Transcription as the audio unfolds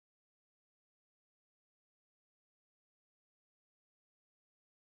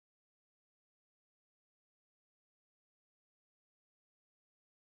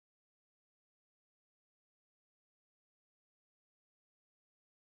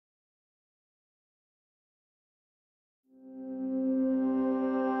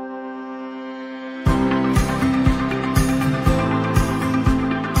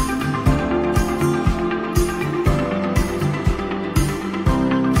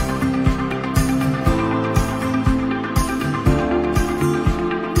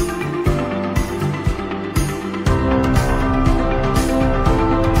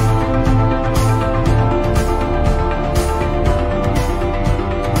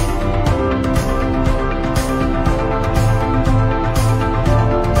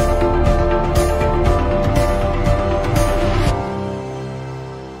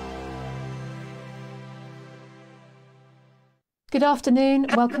Good afternoon,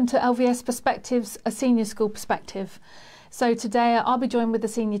 welcome to LVS Perspectives, a senior school perspective. So today I'll be joined with the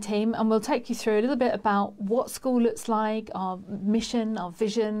senior team and we'll take you through a little bit about what school looks like, our mission, our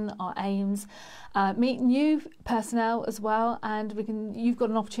vision, our aims, meet new personnel as well, and you've got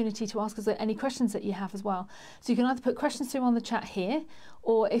an opportunity to ask us any questions that you have as well. So you can either put questions through on the chat here,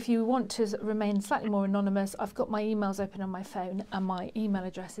 or if you want to remain slightly more anonymous, I've got my emails open on my phone and my email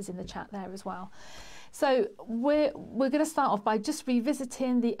address is in the chat there as well. So we're going to start off by just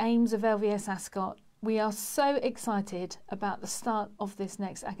revisiting the aims of LVS Ascot. We are so excited about the start of this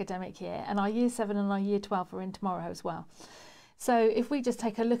next academic year, and our Year 7 and our Year 12 are in tomorrow as well. So if we just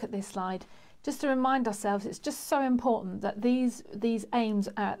take a look at this slide, just to remind ourselves, it's just so important that these aims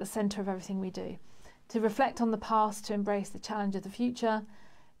are at the centre of everything we do. To reflect on the past, to embrace the challenge of the future,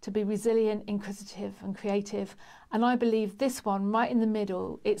 to be resilient, inquisitive and creative. And I believe this one right in the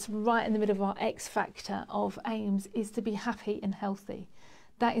middle, it's right in the middle of our X factor of aims, is to be happy and healthy.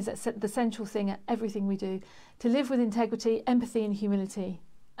 That is the central thing at everything we do. To live with integrity, empathy and humility.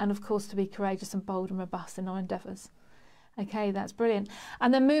 And of course to be courageous and bold and robust in our endeavours. Okay, that's brilliant.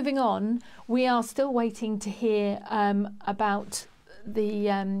 And then moving on, we are still waiting to hear about the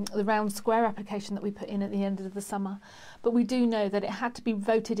round square application that we put in at the end of the summer, but we do know that it had to be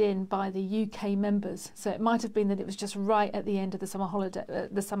voted in by the UK members, so it might have been that it was just right at the end of the summer holiday,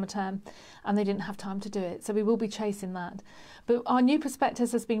 the summer term, and they didn't have time to do it, so we will be chasing that. But our new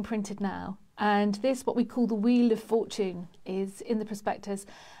prospectus has been printed now, and this, what we call the Wheel of Fortune, is in the prospectus,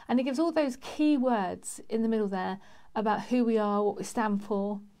 and it gives all those key words in the middle there about who we are, what we stand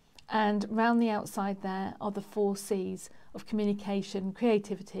for, and round the outside there are the 4 C's of communication,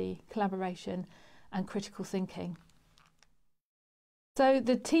 creativity, collaboration and critical thinking. So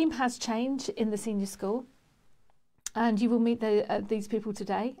the team has changed in the senior school, and you will meet these people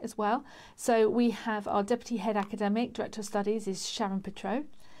today as well. So we have our Deputy Head Academic, Director of Studies is Sharon Petro.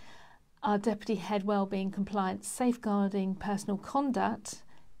 Our Deputy Head Wellbeing, Compliance, Safeguarding, Personal Conduct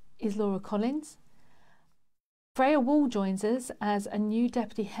is Laura Collins. Freya Wall joins us as a new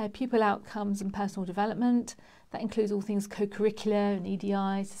Deputy Head Pupil Outcomes and Personal Development. That includes all things co-curricular and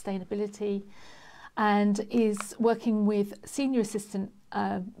EDI, sustainability, and is working with Senior Assistant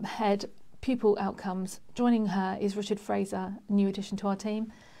Head Pupil Outcomes. Joining her is Richard Fraser, a new addition to our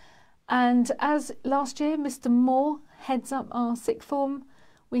team. And as last year, Mr. Moore heads up our sixth form.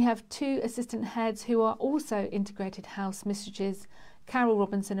 We have 2 assistant heads who are also integrated house mistresses, Carol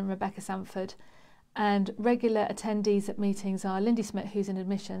Robinson and Rebecca Sanford. And regular attendees at meetings are Lindy Smith, who's in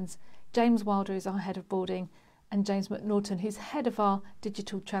admissions, James Wilder is our head of boarding, and James McNaughton, who's head of our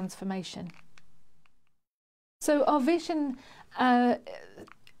digital transformation. So our vision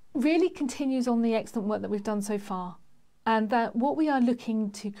really continues on the excellent work that we've done so far, and that what we are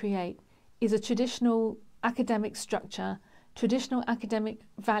looking to create is a traditional academic structure, traditional academic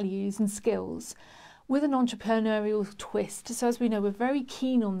values and skills, with an entrepreneurial twist. So as we know, we're very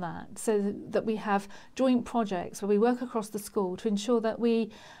keen on that, so that we have joint projects where we work across the school to ensure that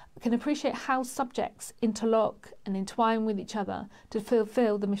we can appreciate how subjects interlock and entwine with each other to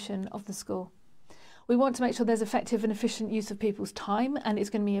fulfil the mission of the school. We want to make sure there's effective and efficient use of people's time, and it's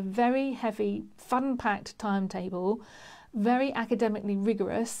going to be a very heavy, fun-packed timetable, very academically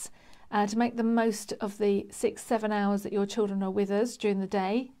rigorous, to make the most of the 6-7 hours that your children are with us during the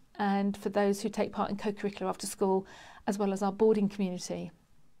day, and for those who take part in co-curricular after school, as well as our boarding community.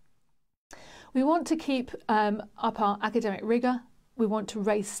 We want to keep up our academic rigour. We want to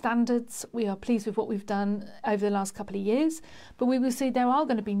raise standards. We are pleased with what we've done over the last couple of years, but we will see there are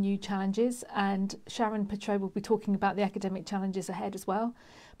going to be new challenges, and Sharon Petro will be talking about the academic challenges ahead as well.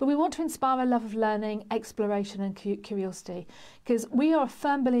 But we want to inspire a love of learning, exploration and curiosity, because we are a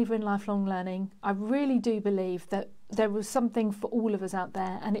firm believer in lifelong learning. I really do believe that there was something for all of us out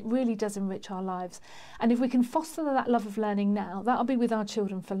there, and it really does enrich our lives. And if we can foster that love of learning now, that'll be with our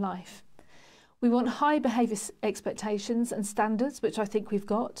children for life. We want high behaviour expectations and standards, which I think we've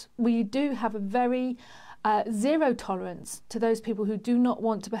got. We do have a very zero tolerance to those people who do not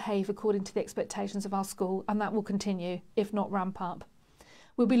want to behave according to the expectations of our school, and that will continue, if not ramp up.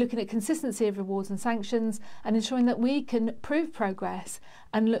 We'll be looking at consistency of rewards and sanctions and ensuring that we can prove progress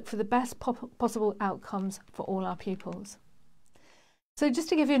and look for the best possible outcomes for all our pupils. So just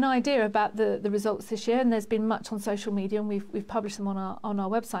to give you an idea about the results this year, and there's been much on social media and we've published them on our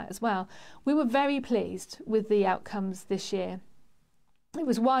website as well, we were very pleased with the outcomes this year. It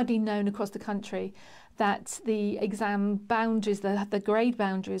was widely known across the country that the exam boundaries, the grade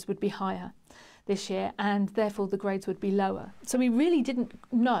boundaries would be higher this year, and therefore the grades would be lower. So we really didn't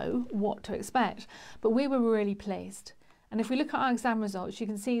know what to expect, but we were really pleased. And if we look at our exam results, you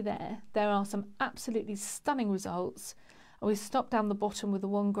can see there are some absolutely stunning results and we stopped down the bottom with the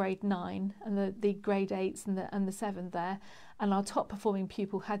 1 grade 9 and the grade 8s and the 7 there, and our top performing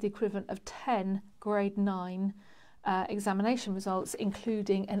pupil had the equivalent of 10 grade 9 examination results,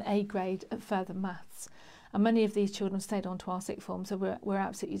 including an A grade at further maths. And many of these children stayed on to our sixth form, so we're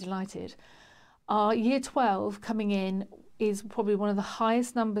absolutely delighted. Our year 12 coming in is probably one of the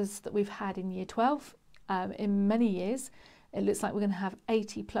highest numbers that we've had in year 12 in many years. It looks like we're going to have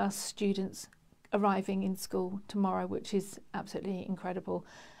 80 plus students arriving in school tomorrow, which is absolutely incredible,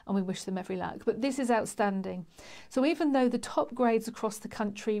 and we wish them every luck. But this is outstanding. So even though the top grades across the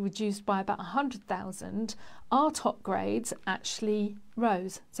country reduced by about 100,000, our top grades actually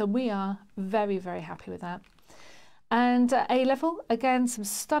rose. So we are very, very happy with that. And at A level, again, some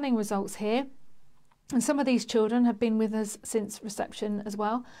stunning results here. And some of these children have been with us since reception as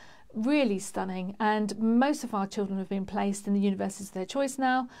well. Really stunning. And most of our children have been placed in the universities of their choice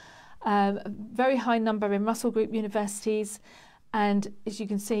now. A very high number in Russell Group universities, and as you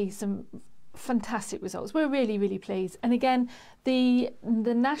can see, some fantastic results. We're really, really pleased. And again, the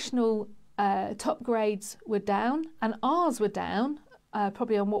national top grades were down, and ours were down,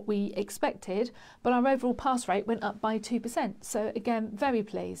 probably on what we expected, but our overall pass rate went up by 2%. So again, very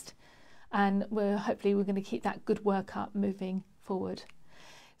pleased, and hopefully we're going to keep that good work up moving forward.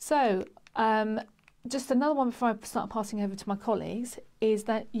 So just another one before I start passing over to my colleagues is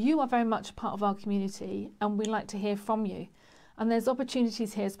that you are very much a part of our community, and we'd like to hear from you. And there's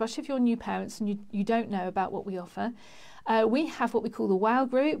opportunities here, especially if you're new parents and you don't know about what we offer. We have what we call the WOW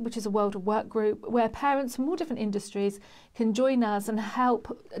group, which is a World of Work group, where parents from all different industries can join us and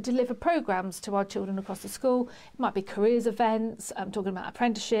help deliver programmes to our children across the school. It might be careers events, I'm talking about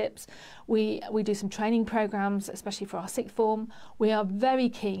apprenticeships. We do some training programmes, especially for our sixth form. We are very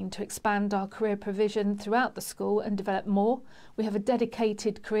keen to expand our career provision throughout the school and develop more. We have a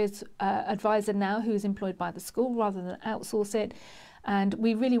dedicated careers advisor now who is employed by the school rather than outsource it. And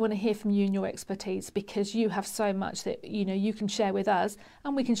we really want to hear from you and your expertise, because you have so much that you can share with us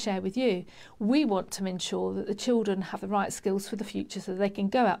and we can share with you. We want to ensure that the children have the right skills for the future so they can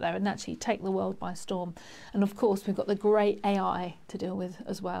go out there and actually take the world by storm. And of course, we've got the great AI to deal with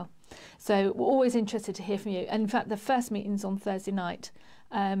as well. So we're always interested to hear from you. And in fact, the first meeting's on Thursday night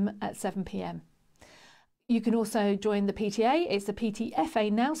at 7 p.m. You can also join the PTA. It's the PTFA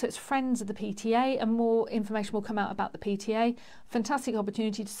now, so it's Friends of the PTA, and more information will come out about the PTA. Fantastic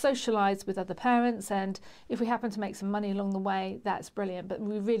opportunity to socialise with other parents, and if we happen to make some money along the way, that's brilliant, but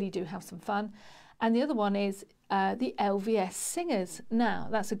we really do have some fun. And the other one is the LVS Singers. Now,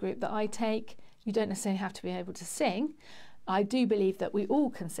 that's a group that I take. You don't necessarily have to be able to sing. I do believe that we all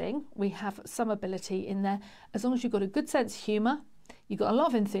can sing. We have some ability in there, as long as you've got a good sense of humour, you've got a lot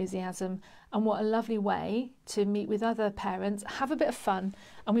of enthusiasm, and what a lovely way to meet with other parents, have a bit of fun.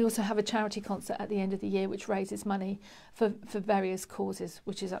 And we also have a charity concert at the end of the year which raises money for various causes,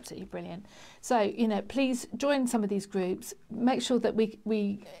 which is absolutely brilliant. So, please join some of these groups. Make sure that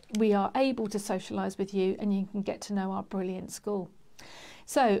we are able to socialise with you and you can get to know our brilliant school.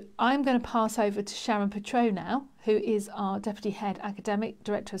 So I'm going to pass over to Sharon Petro now, who is our Deputy Head Academic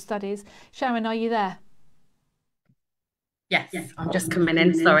Director of Studies. Sharon, are you there? Yes, I'm just coming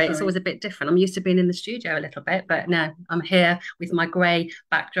in. Sorry, it's always a bit different. I'm used to being in the studio a little bit, but no, I'm here with my grey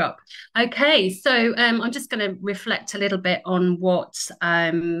backdrop. Okay, so I'm just going to reflect a little bit on what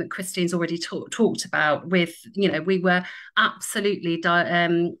Christine's already talked about. We were absolutely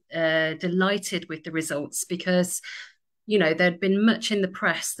delighted with the results, because there'd been much in the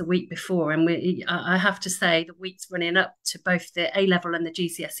press the week before, and I have to say the weeks running up to both the A level and the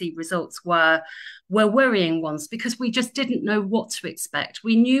GCSE results were worrying ones, because we just didn't know what to expect.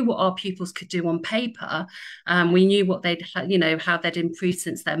 We knew what our pupils could do on paper. We knew what they'd, how they'd improved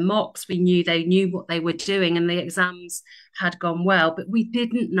since their mocks. We knew they knew what they were doing, and the exams had gone well, but we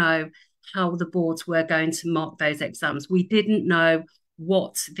didn't know how the boards were going to mark those exams. We didn't know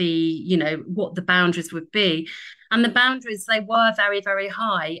what the boundaries would be. And the boundaries, they were very, very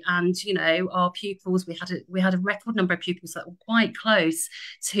high. And, our pupils, we had a record number of pupils that were quite close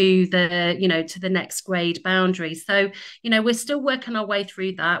to the next grade boundary. So, we're still working our way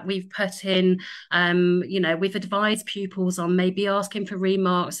through that. We've put in, we've advised pupils on maybe asking for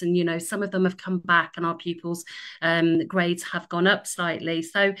remarks, and, some of them have come back, and our pupils' grades have gone up slightly.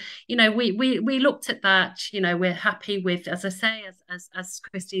 So, we looked at that. We're happy with, as I say, as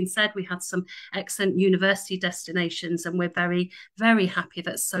Christine said, we had some excellent university destinations, and we're very, very happy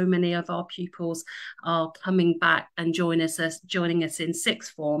that so many of our pupils are coming back and joining us in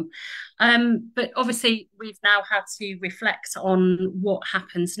sixth form. But obviously we've now had to reflect on what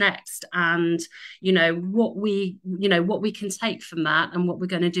happens next, and what we can take from that and what we're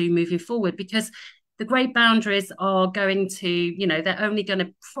going to do moving forward, because the grade boundaries are going to, they're only going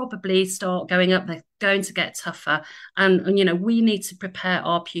to probably start going up. They're going to get tougher. And we need to prepare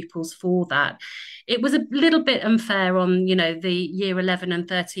our pupils for that. It was a little bit unfair on, the year 11 and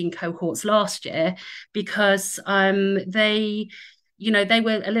 13 cohorts last year, because they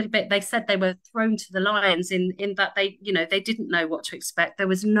were a little bit, they said they were thrown to the lions in that they didn't know what to expect. There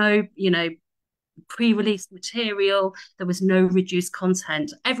was no, pre-released material, there was no reduced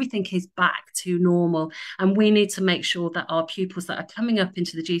content. Everything is back to normal, and we need to make sure that our pupils that are coming up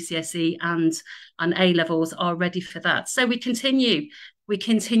into the GCSE and A levels are ready for that. So we continue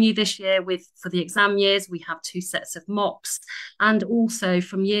this year for the exam years. We have 2 sets of mocks, and also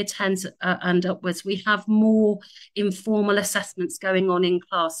from year 10 and upwards, we have more informal assessments going on in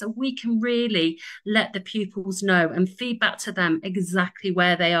class, so we can really let the pupils know and feedback to them exactly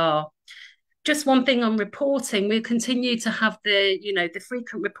where they are. Just one thing on reporting, we'll continue to have the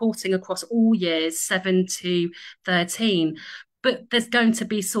frequent reporting across all years 7 to 13. But there's going to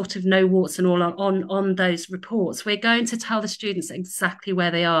be sort of no warts and all on those reports. We're going to tell the students exactly where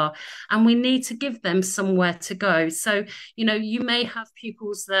they are, and we need to give them somewhere to go. So, you may have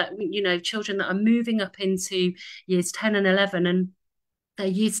pupils that, children that are moving up into years 10 and 11, and they're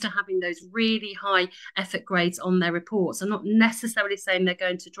used to having those really high effort grades on their reports. I'm not necessarily saying they're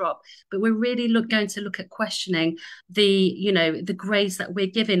going to drop, but we're really going to look at questioning the grades that we're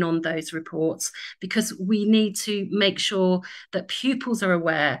giving on those reports, because we need to make sure that pupils are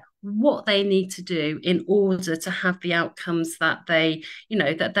aware what they need to do in order to have the outcomes that they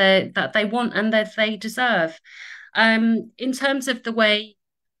want and that they deserve. In terms of the way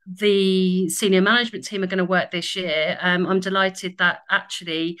the senior management team are going to work this year, I'm delighted that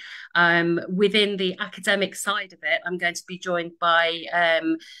actually within the academic side of it, I'm going to be joined by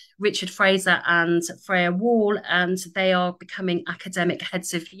Richard Fraser and Freya Wall, and they are becoming academic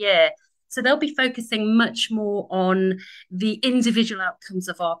heads of year. So they'll be focusing much more on the individual outcomes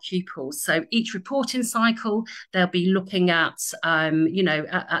of our pupils. So each reporting cycle, they'll be looking at,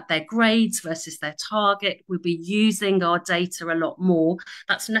 at their grades versus their target. We'll be using our data a lot more.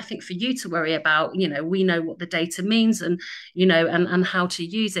 That's nothing for you to worry about. We know what the data means and, and how to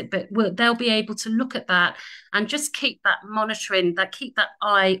use it. But they'll be able to look at that and just keep that monitoring, keep that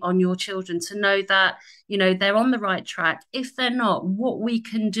eye on your children to know that, they're on the right track. If they're not, what we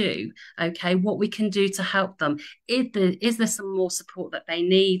can do, what we can do to help them. Is there some more support that they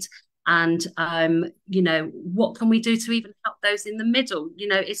need? And, what can we do to even help those in the middle?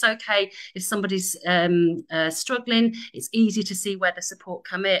 It's okay if somebody's struggling. It's easy to see where the support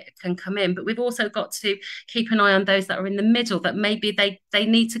can come in. But we've also got to keep an eye on those that are in the middle, that maybe they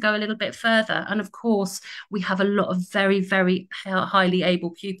need to go a little bit further. And of course, we have a lot of very, very highly able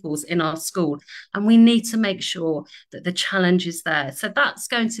pupils in our school, and we need to make sure that the challenge is there. So that's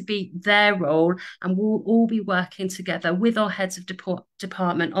going to be their role, and we'll all be working together with our heads of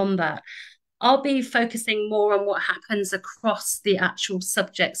department on that. I'll be focusing more on what happens across the actual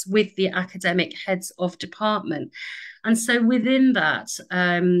subjects with the academic heads of department. And so within that,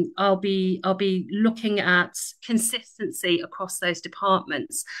 I'll be looking at consistency across those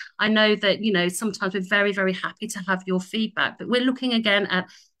departments. I know that, sometimes we're very, very happy to have your feedback, but we're looking again at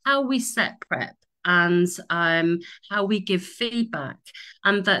how we set prep and how we give feedback,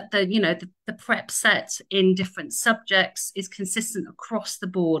 and that the prep set in different subjects is consistent across the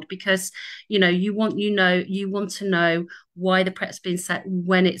board, because you want to know why the prep's been set,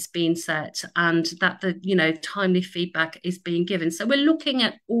 when it's been set, and that the timely feedback is being given. So we're looking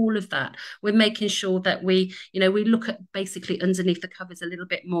at all of that. We're making sure that we look at basically underneath the covers a little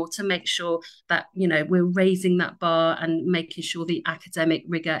bit more to make sure that we're raising that bar and making sure the academic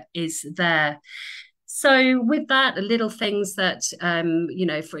rigor is there. So with that, little things that,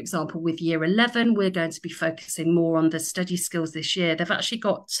 for example, with year 11, we're going to be focusing more on the study skills this year. They've actually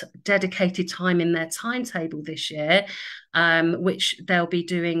got dedicated time in their timetable this year, which they'll be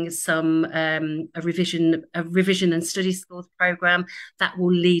doing some a revision and study skills program that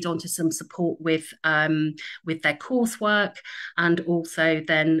will lead on to some support with their coursework, and also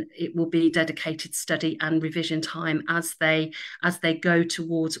then it will be dedicated study and revision time as they go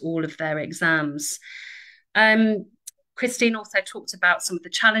towards all of their exams. Christine also talked about some of the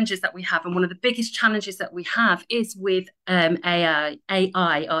challenges that we have, and one of the biggest challenges that we have is with AI,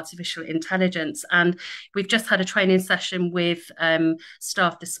 artificial intelligence. And we've just had a training session with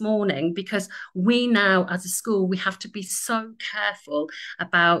staff this morning, because we now, as a school, we have to be so careful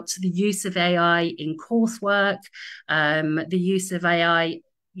about the use of AI in coursework, the use of AI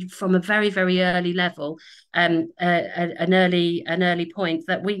from a very, very early level, an early point,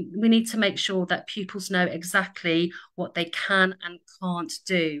 that we need to make sure that pupils know exactly what they can and can't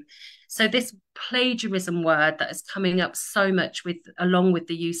do. So this plagiarism word that is coming up so much with along with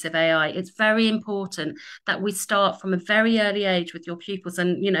the use of AI, it's very important that we start from a very early age with your pupils.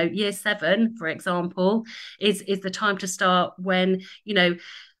 And year 7, for example, is the time to start, when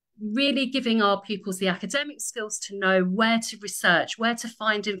really giving our pupils the academic skills to know where to research, where to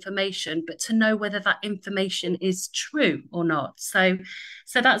find information, but to know whether that information is true or not. So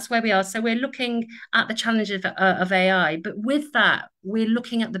that's where we are. So we're looking at the challenge of AI, but with that, we're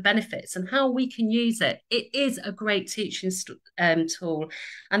looking at the benefits and how we can use it. It is a great teaching tool.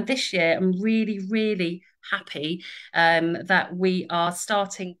 And this year, I'm really, really happy that we are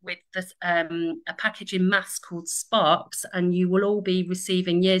starting with this a package in maths called Sparks, and you will all be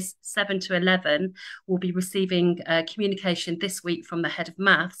receiving, years 7 to 11 will be receiving communication this week from the head of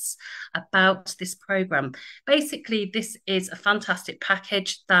maths about this program. Basically, this is a fantastic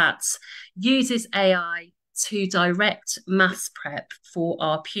package that uses AI to direct maths prep for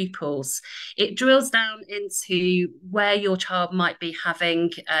our pupils. It drills down into where your child might be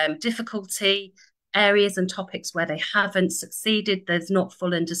having difficulty, areas and topics where they haven't succeeded, there's not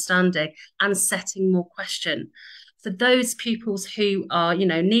full understanding, and setting more question. For those pupils who are,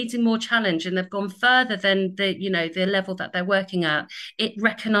 needing more challenge and they've gone further than the level that they're working at, it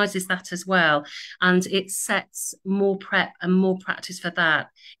recognises that as well. And it sets more prep and more practice for that.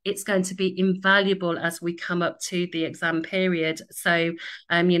 It's going to be invaluable as we come up to the exam period. So,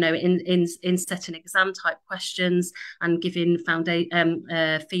 in setting exam type questions and giving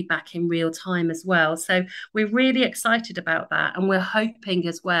feedback in real time as well. So we're really excited about that. And we're hoping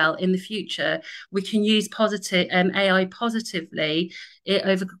as well in the future, we can use AI positively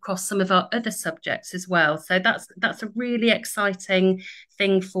across some of our other subjects as well. So that's a really exciting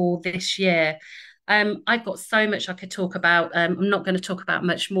thing for this year. I've got so much I could talk about. I'm not going to talk about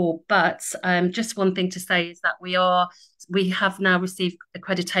much more, but just one thing to say is that we have now received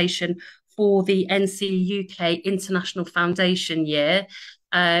accreditation for the NC UK International Foundation Year.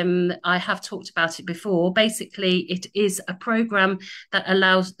 I have talked about it before. Basically, it is a programme that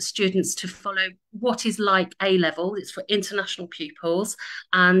allows students to follow what is like A level. It's for international pupils.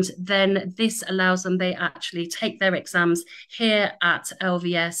 And then this allows them, they actually take their exams here at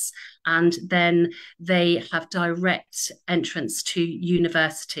LVS, and then they have direct entrance to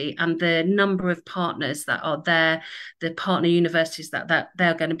university. And the number of partners that are there, the partner universities that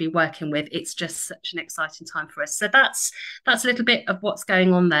they're going to be working with, it's just such an exciting time for us. So that's a little bit of what's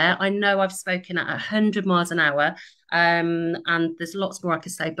going on there. I know I've spoken at 100 miles an hour, and there's lots more I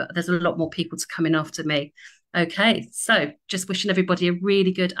could say, but there's a lot more people to come in after me. Okay, so just wishing everybody a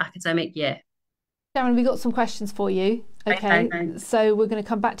really good academic year. Sharon, we got some questions for you. Okay, so we're going to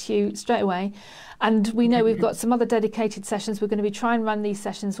come back to you straight away. And we know we've got some other dedicated sessions. We're going to be trying to run these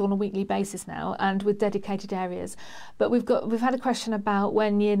sessions on a weekly basis now, and with dedicated areas. But we've had a question about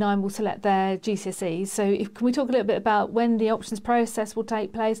when Year 9 will select their GCSEs. So can we talk a little bit about when the options process will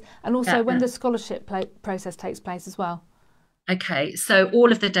take place, and also when the scholarship process takes place as well? Okay, so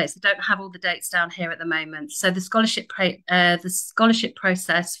all of the dates, I don't have all the dates down here at the moment. So the scholarship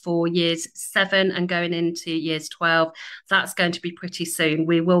process for years 7 and going into years 12, that's going to be pretty soon.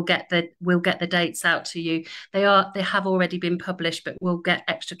 We'll get the dates out to you. They have already been published, but we'll get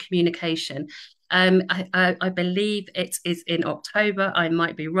extra communication. I believe it is in October. I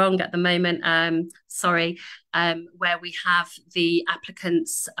might be wrong at the moment. Sorry. Where we have the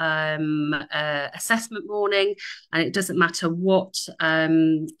applicants' assessment morning, and it doesn't matter what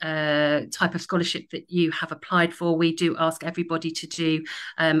type of scholarship that you have applied for. We do ask everybody to do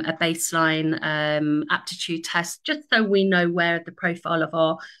a baseline aptitude test, just so we know where the profile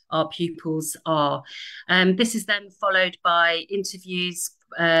of our pupils are. This is then followed by interviews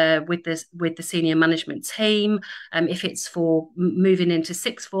with the senior management team. If it's for moving into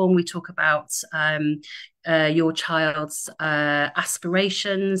sixth form, we talk about your child's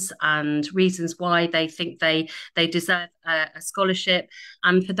aspirations and reasons why they think they deserve a scholarship.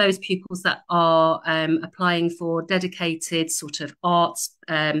 And for those pupils that are applying for dedicated sort of arts,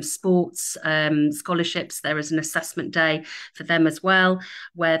 sports scholarships, there is an assessment day for them as well,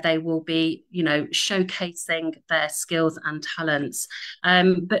 where they will be, showcasing their skills and talents.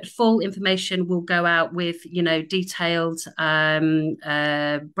 But full information will go out with, detailed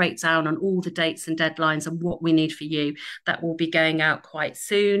breakdown on all the dates and deadlines and what we need for you. That will be going out quite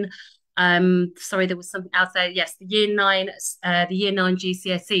soon. Sorry, there was something else there. Yes, the year 9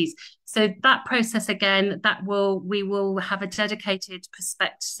 GCSEs. So that process again, we will have a dedicated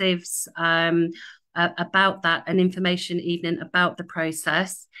perspectives about that, an information evening about the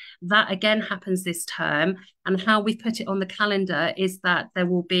process. That again happens this term, and how we put it on the calendar is that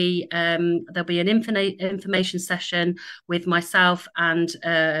there'll be an information session with myself and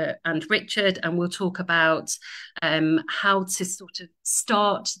Richard, and we'll talk about how to sort of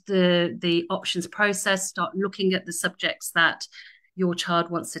start the options process, start looking at the subjects that your child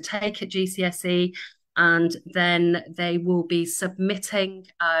wants to take at GCSE, and then they will be submitting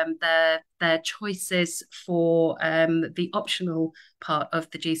their choices for the optional part of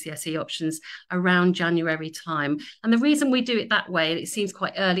the GCSE options around January time. And the reason we do it that way, and it seems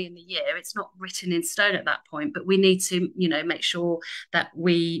quite early in the year, it's not written in stone at that point, but we need to, make sure that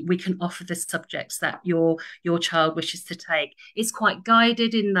we can offer the subjects that your child wishes to take. It's quite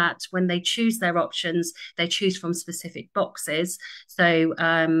guided in that when they choose their options, they choose from specific boxes. So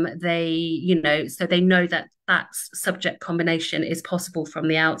they know that subject combination is possible from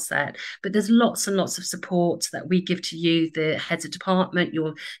the outset. But there's lots and lots of support that we give to you, the heads of department,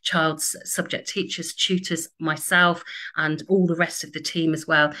 your child's subject teachers, tutors, myself, and all the rest of the team as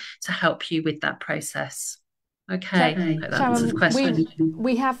well, to help you with that process. Okay, Sharon,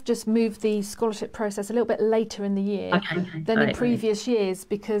 we have just moved the scholarship process a little bit later in the year than in previous years,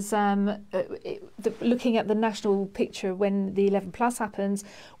 because looking at the national picture when the 11 plus happens,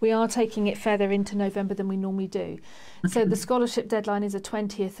 we are taking it further into November than we normally do. So the scholarship deadline is the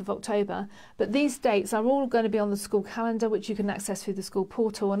 20th of October, but these dates are all going to be on the school calendar, which you can access through the school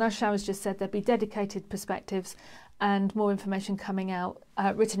portal. And as Sharon's just said, there'll be dedicated perspectives and more information coming out,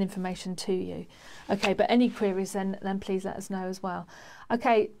 written information to you. Okay, but any queries, then please let us know as well.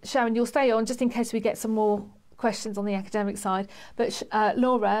 Okay, Sharon, you'll stay on just in case we get some more questions on the academic side. But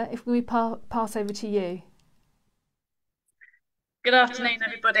Laura, if we pass over to you. Good afternoon,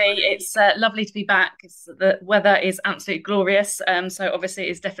 everybody. It's lovely to be back. The weather is absolutely glorious, so obviously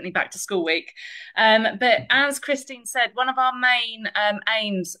it's definitely back to school week. But as Christine said, one of our main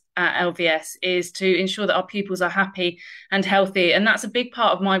aims at LVS is to ensure that our pupils are happy and healthy, and that's a big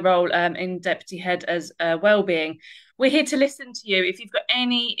part of my role in Deputy Head as wellbeing. We're here to listen to you. If you've got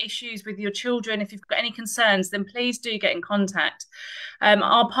any issues with your children, if you've got any concerns, then please do get in contact.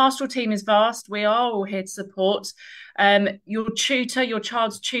 Our pastoral team is vast. We are all here to support. Your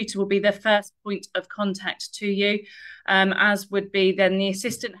child's tutor will be the first point of contact to you, as would be then the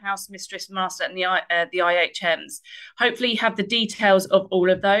assistant house mistress, master, and the IHMs. Hopefully you have the details of all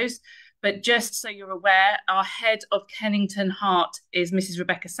of those. But just so you're aware, our head of Kennington Hart is Mrs.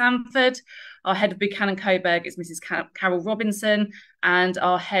 Rebecca Sanford. Our head of Buchanan Coburg is Mrs. Carol Robinson. And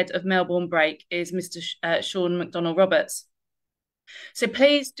our head of Melbourne Break is Mr. Sean McDonnell Roberts. So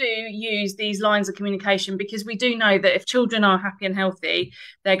please do use these lines of communication, because we do know that if children are happy and healthy,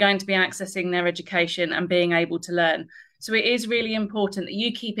 they're going to be accessing their education and being able to learn. So it is really important that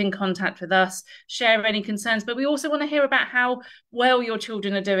you keep in contact with us, share any concerns, but we also want to hear about how well your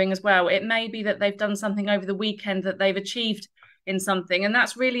children are doing as well. It may be that they've done something over the weekend that they've achieved in something, and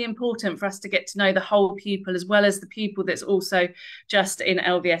that's really important for us to get to know the whole pupil as well as the pupil that's also just in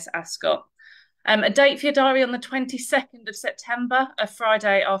LVS Ascot. A date for your diary on the 22nd of September, a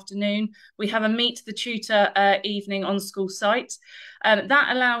Friday afternoon. We have a Meet the Tutor evening on school site. That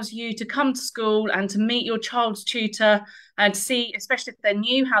allows you to come to school and to meet your child's tutor and see, especially if they're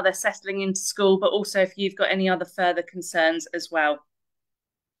new, how they're settling into school, but also if you've got any other further concerns as well.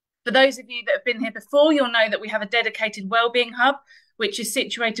 For those of you that have been here before, you'll know that we have a dedicated wellbeing hub, which is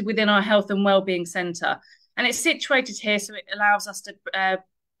situated within our Health and Wellbeing Centre. And it's situated here so it allows us to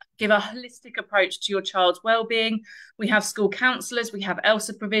give a holistic approach to your child's wellbeing. We have school counsellors, we have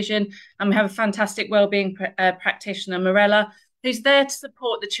ELSA provision, and we have a fantastic wellbeing practitioner, Morella, who's there to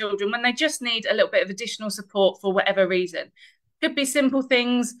support the children when they just need a little bit of additional support for whatever reason. Could be simple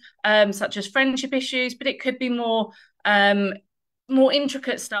things such as friendship issues, but it could be more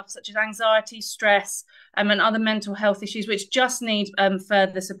intricate stuff such as anxiety, stress, and other mental health issues which just need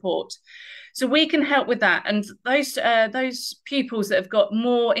further support. So we can help with that. And those pupils that have got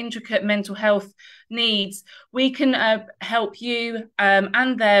more intricate mental health needs, we can help you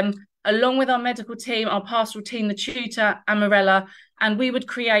and them, along with our medical team, our pastoral team, the tutor, and Morella, and we would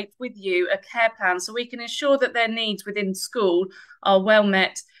create with you a care plan so we can ensure that their needs within school are well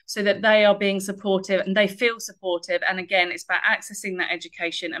met, so that they are being supportive and they feel supportive. And again, it's about accessing that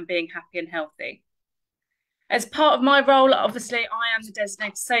education and being happy and healthy. As part of my role, obviously, I am the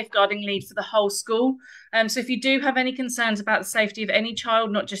designated safeguarding lead for the whole school. So if you do have any concerns about the safety of any child,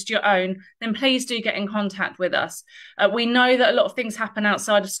 not just your own, then please do get in contact with us. We know that a lot of things happen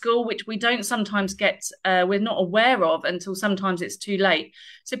outside of school, which we don't sometimes we're not aware of until sometimes it's too late.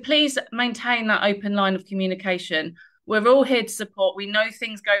 So please maintain that open line of communication. We're all here to support. We know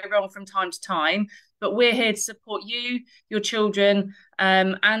things go wrong from time to time, but we're here to support you, your children,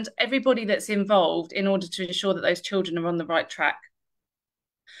 and everybody that's involved in order to ensure that those children are on the right track.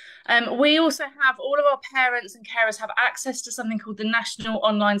 We also have, all of our parents and carers have access to something called the National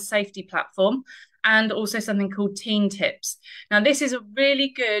Online Safety Platform, and also something called Teen Tips. Now, this is a really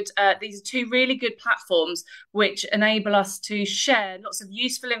good, these are two really good platforms which enable us to share lots of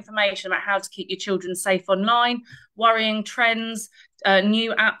useful information about how to keep your children safe online, worrying trends,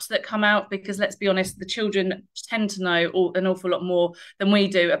 new apps that come out, because let's be honest, the children tend to know an awful lot more than we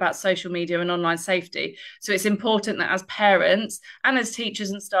do about social media and online safety. So it's important that as parents and as teachers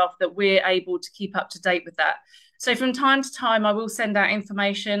and staff that we're able to keep up to date with that. So from time to time, I will send out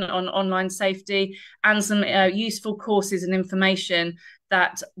information on online safety and some useful courses and information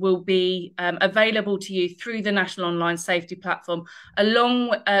that will be available to you through the National Online Safety Platform,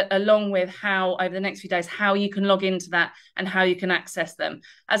 along with how, over the next few days, how you can log into that and how you can access them.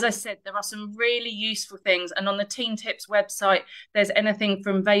 As I said, there are some really useful things. And on the Teen Tips website, there's anything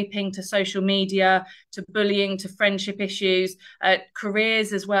from vaping to social media, to bullying, to friendship issues,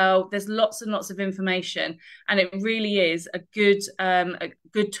 careers as well. There's lots and lots of information. And it really is a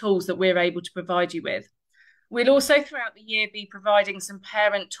good tools that we're able to provide you with. We'll also throughout the year be providing some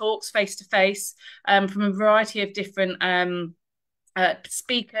parent talks face-to-face from a variety of different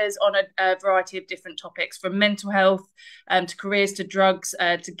speakers on a variety of different topics, from mental health to careers, to drugs,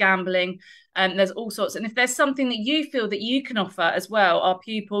 to gambling. There's all sorts. And if there's something that you feel that you can offer as well, our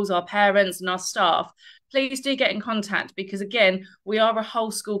pupils, our parents and our staff, please do get in contact, because again, we are a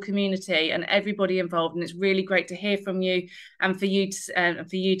whole school community and everybody involved, and it's really great to hear from you and for you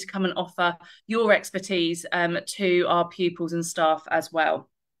to come and offer your expertise to our pupils and staff as well.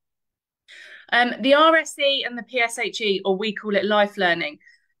 The RSE and the PSHE, or we call it life learning.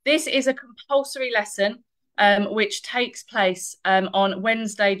 This is a compulsory lesson which takes place on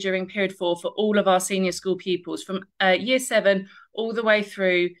Wednesday during period 4 for all of our senior school pupils from year 7 all the way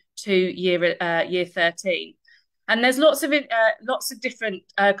through to year 13. And there's lots of different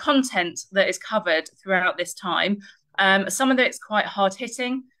content that is covered throughout this time. Some of it's quite hard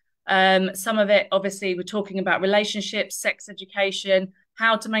hitting. Some of it, obviously, we're talking about relationships, sex education,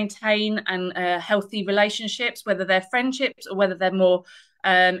 how to maintain and healthy relationships, whether they're friendships or whether they're more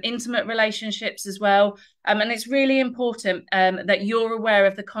intimate relationships as well. And it's really important that you're aware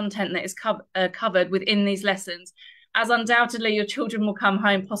of the content that is covered within these lessons, as undoubtedly your children will come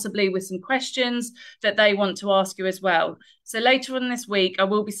home possibly with some questions that they want to ask you as well. So later on this week, I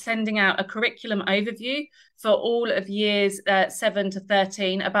will be sending out a curriculum overview for all of years 7 to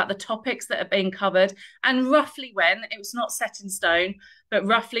 13 about the topics that are being covered, and roughly when, it was not set in stone, but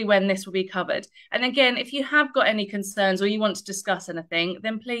roughly when this will be covered. And again, if you have got any concerns or you want to discuss anything,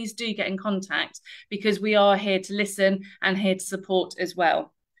 then please do get in contact, because we are here to listen and here to support as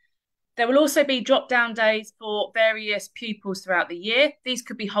well. There will also be drop-down days for various pupils throughout the year. These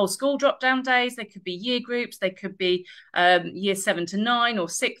could be whole school drop-down days. They could be year groups. They could be year 7 to 9 or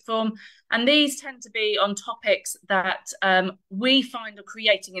sixth form. And these tend to be on topics that we find are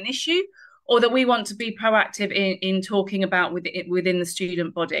creating an issue, or that we want to be proactive in talking about within the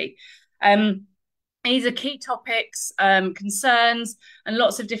student body. These are key topics, concerns, and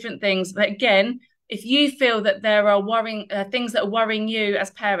lots of different things. But again, if you feel that there are worrying things that are worrying you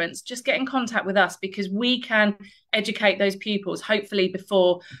as parents, just get in contact with us, because we can educate those pupils, hopefully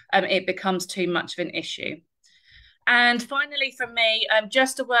before it becomes too much of an issue. And finally, from me,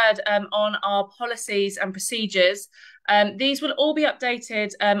 just a word on our policies and procedures. These will all be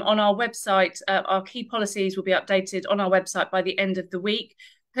updated on our website. Our key policies will be updated on our website by the end of the week.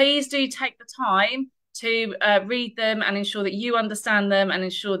 Please do take the time to read them and ensure that you understand them, and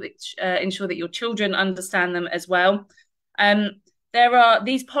ensure that your children understand them as well.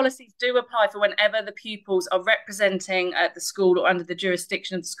 These policies do apply for whenever the pupils are representing the school or under the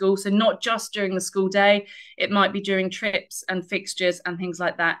jurisdiction of the school. So not just during the school day, it might be during trips and fixtures and things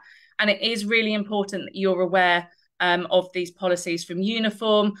like that. And it is really important that you're aware of these policies, from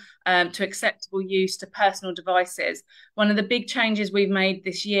uniform to acceptable use to personal devices. One of the big changes we've made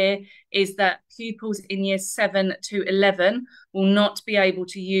this year is that pupils in years 7 to 11 will not be able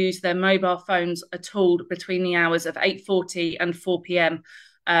to use their mobile phones at all between the hours of 8:40 and 4 p.m.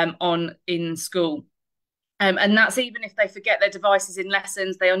 in school. And that's even if they forget their devices in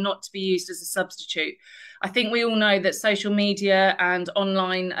lessons, they are not to be used as a substitute. I think we all know that social media and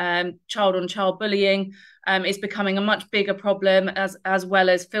online child-on-child bullying is becoming a much bigger problem, as well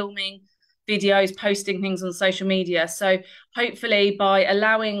as filming videos, posting things on social media. So hopefully by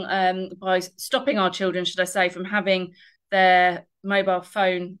stopping our children, should I say, from having their mobile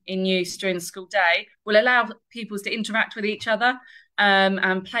phone in use during the school day will allow pupils to interact with each other,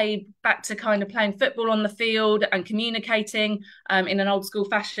 and play back to kind of playing football on the field and communicating in an old school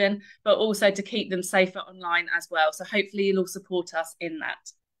fashion, but also to keep them safer online as well. So hopefully you'll all support us in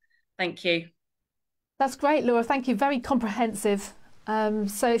that. Thank you. That's great, Laura. Thank you. Very comprehensive.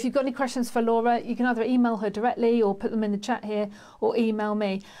 So if you've got any questions for Laura, you can either email her directly or put them in the chat here, or email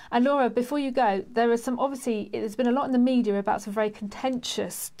me. And Laura, before you go, there are some, obviously, there's been a lot in the media about some very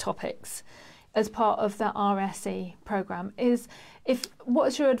contentious topics as part of the RSE programme.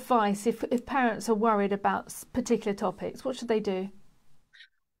 What's your advice if parents are worried about particular topics? What should they do?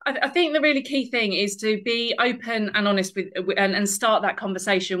 I think the really key thing is to be open and honest with and start that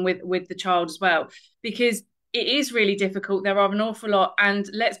conversation with the child as well, because it is really difficult. There are an awful lot, and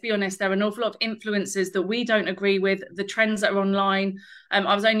let's be honest, there are an awful lot of influences that we don't agree with, the trends that are online.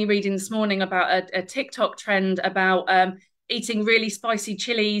 I was only reading this morning about a TikTok trend about eating really spicy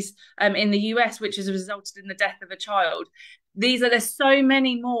chilies in the US, which has resulted in the death of a child. There's so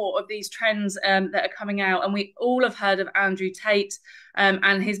many more of these trends that are coming out, and we all have heard of Andrew Tate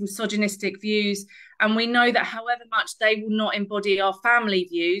and his misogynistic views. And we know that however much they will not embody our family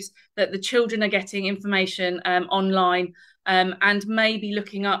views, that the children are getting information online and maybe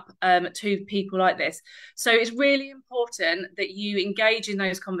looking up to people like this. So it's really important that you engage in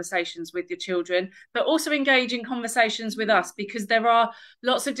those conversations with your children, but also engage in conversations with us, because there are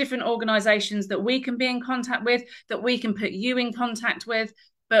lots of different organisations that we can be in contact with, that we can put you in contact with,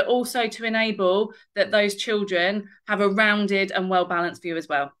 but also to enable that those children have a rounded and well-balanced view as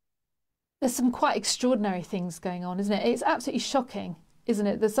well. There's some quite extraordinary things going on, isn't it? It's absolutely shocking, isn't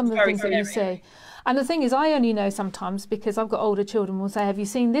it? There's some of the things that you see. And the thing is, I only know sometimes because I've got older children will say, have you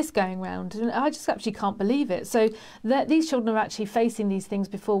seen this going round? And I just actually can't believe it. So these children are actually facing these things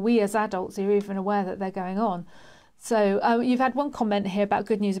before we as adults are even aware that they're going on. So you've had one comment here about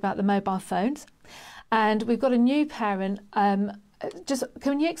good news about the mobile phones. And we've got a new parent. Just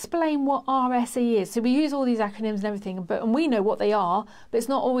can you explain what RSE is? So we use all these acronyms and everything, and we know what they are, but it's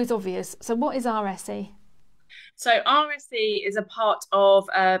not always obvious. So what is RSE? So RSE is a part of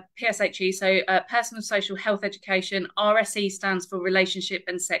PSHE, so Personal Social Health Education. RSE stands for Relationship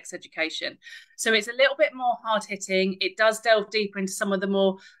and Sex Education. So it's a little bit more hard-hitting. It does delve deeper into some of the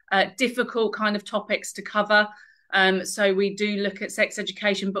more difficult kind of topics to cover. So we do look at sex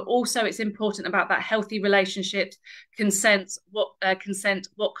education, but also it's important about that healthy relationships, consent,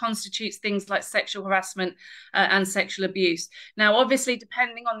 what constitutes things like sexual harassment and sexual abuse. Now, obviously,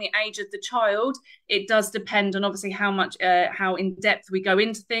 depending on the age of the child, it does depend on obviously how in depth we go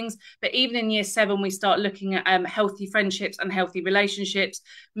into things. But even in year 7, we start looking at healthy friendships and healthy relationships,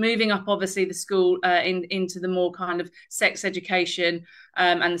 moving up obviously the school into the more kind of sex education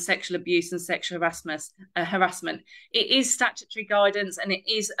and the sexual abuse and sexual harassment. It is statutory guidance and it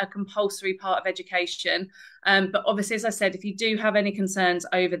is a compulsory part of education. But obviously, as I said, if you do have any concerns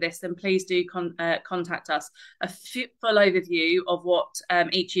over this, then please do contact us. A full overview of what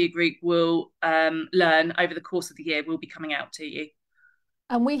each year group will learn over the course of the year will be coming out to you.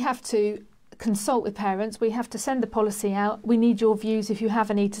 And we have to consult with parents. We have to send the policy out. We need your views, if you have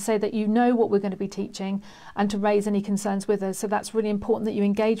any, to say that you know what we're going to be teaching and to raise any concerns with us. So that's really important that you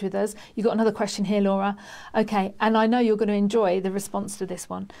engage with us. You've got another question here, Laura. Okay, and I know you're going to enjoy the response to this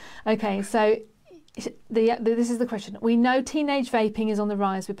one. Okay, so this is the question. We know teenage vaping is on the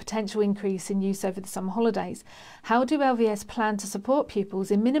rise with potential increase in use over the summer holidays. How do LVS plan to support pupils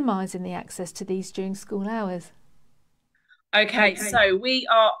in minimising the access to these during school hours? Okay, so we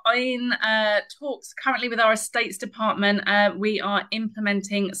are in talks currently with our estates department. We are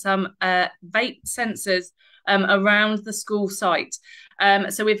implementing some vape sensors around the school site.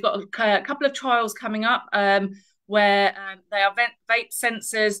 So we've got a couple of trials coming up where they are vape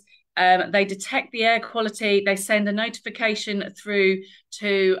sensors. They detect the air quality. They send a notification through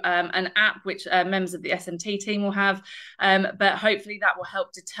to an app which members of the SMT team will have, but hopefully that will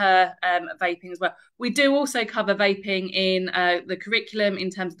help deter vaping as well. We do also cover vaping in the curriculum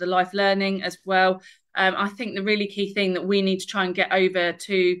in terms of the life learning as well. I think the really key thing that we need to try and get over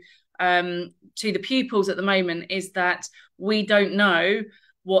to the pupils at the moment is that we don't know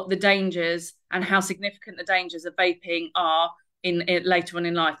what the dangers and how significant the dangers of vaping are in later on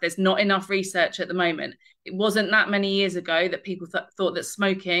in life. There's not enough research at the moment. It wasn't that many years ago that people thought that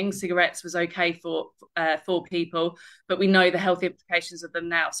smoking cigarettes was okay for people, but we know the health implications of them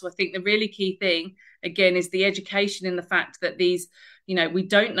now. So I think the really key thing, again, is the education in the fact that these, we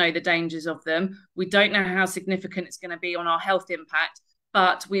don't know the dangers of them. We don't know how significant it's going to be on our health impact,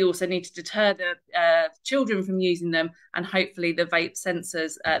 but we also need to deter the children from using them. And hopefully the vape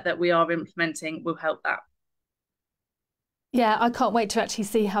sensors that we are implementing will help that. Yeah, I can't wait to actually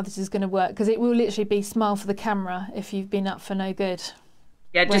see how this is going to work, because it will literally be smile for the camera if you've been up for no good.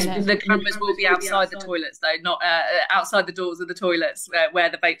 Yeah, just the cameras will be outside the toilets though, not outside the doors of the toilets where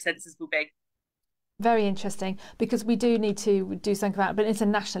the vape sensors will be. Very interesting, because we do need to do something about it, but it's a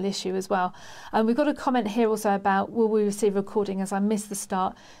national issue as well. And we've got a comment here also about, will we receive a recording, as I missed the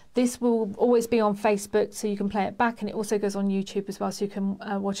start. This will always be on Facebook, so you can play it back, and it also goes on YouTube as well, so you can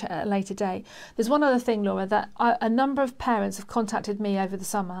watch it at a later date. There's one other thing, Laura, that a number of parents have contacted me over the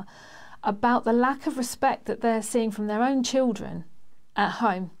summer about the lack of respect that they're seeing from their own children at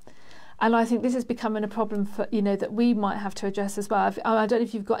home. And I think this is becoming a problem for, that we might have to address as well. I don't know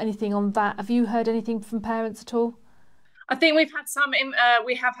if you've got anything on that. Have you heard anything from parents at all? I think we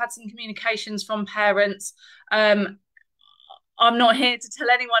have had some communications from parents. I'm not here to tell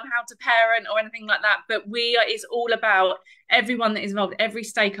anyone how to parent or anything like that, but it's all about everyone that is involved, every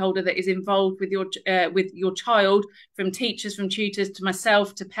stakeholder that is involved with your child, from teachers, from tutors, to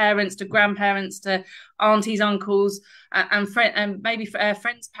myself, to parents, to grandparents, to aunties, uncles, and maybe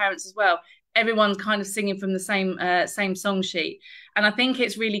friends' parents as well. Everyone's kind of singing from the same song sheet. And I think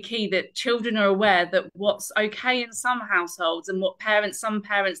it's really key that children are aware that what's okay in some households and what some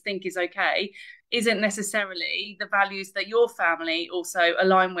parents think is okay isn't necessarily the values that your family also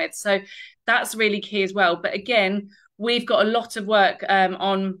align with. So that's really key as well. But again, we've got a lot of work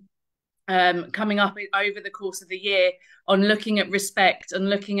on coming up over the course of the year on looking at respect and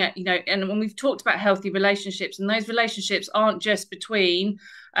looking at, and when we've talked about healthy relationships, and those relationships aren't just between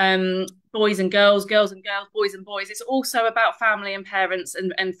boys and girls, girls and girls, boys and boys. It's also about family and parents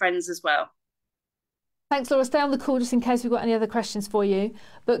and friends as well. Thanks, Laura. Stay on the call just in case we've got any other questions for you.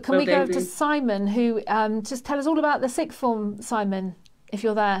 But can we go over to Simon, who just tell us all about the sixth form, Simon, if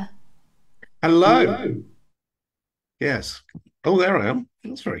you're there. Hello. Yes. Oh, there I am.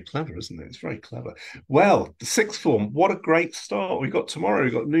 That's very clever, isn't it? It's very clever. Well, the sixth form, what a great start. We've got tomorrow,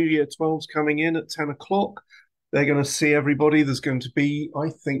 we've got New Year 12s coming in at 10 o'clock. They're going to see everybody. There's going to be, I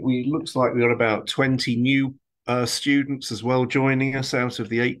think looks like we've got about 20 new students as well joining us out of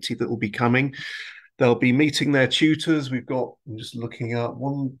the 80 that will be coming. They'll be meeting their tutors. We've got, I'm just looking at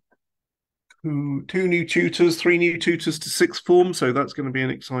two new tutors, 3 new tutors to sixth form. So that's going to be an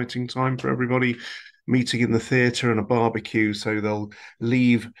exciting time for everybody, meeting in the theatre and a barbecue. So they'll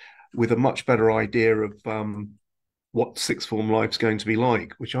leave with a much better idea of what sixth form life's going to be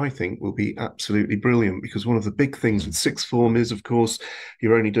like, which I think will be absolutely brilliant, because one of the big things with sixth form is, of course,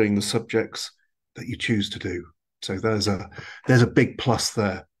 you're only doing the subjects that you choose to do. So there's a big plus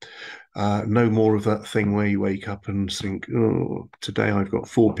there. No more of that thing where you wake up and think, oh, today I've got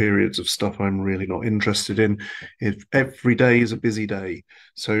 4 periods of stuff I'm really not interested in. Every day is a busy day.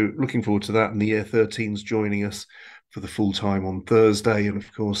 So looking forward to that. And the year 13's joining us for the full time on Thursday. And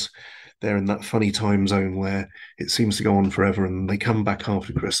of course, they're in that funny time zone where it seems to go on forever, and they come back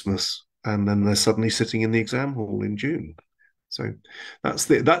after Christmas and then they're suddenly sitting in the exam hall in June. So that's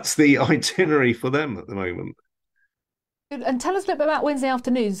the itinerary for them at the moment. And tell us a little bit about Wednesday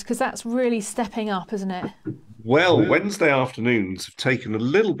afternoons, because that's really stepping up, isn't it? Well, Wednesday afternoons have taken a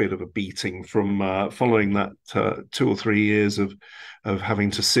little bit of a beating from following that 2 or 3 years of having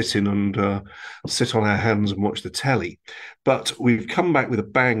to sit in and sit on our hands and watch the telly. But we've come back with a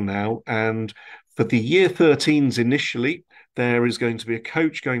bang now. And for the year 13s initially, there is going to be a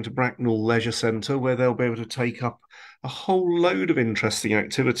coach going to Bracknell Leisure Centre, where they'll be able to take up a whole load of interesting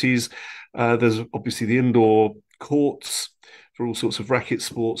activities. There's obviously the indoor courts for all sorts of racket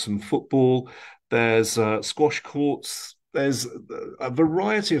sports and football. There's squash courts. There's a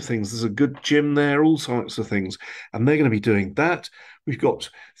variety of things. There's a good gym there, all sorts of things. And they're going to be doing that. We've got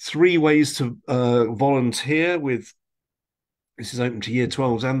 3 ways to volunteer with. This is open to year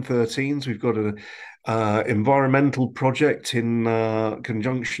 12s and 13s. We've got an environmental project in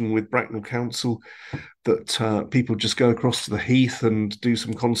conjunction with Bracknell Council that people just go across to the heath and do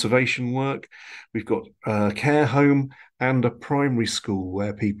some conservation work. We've got a care home and a primary school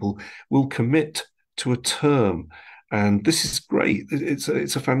where people will commit to a term. And this is great. It's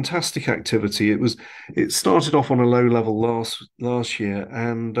a fantastic activity. It started off on a low level last year,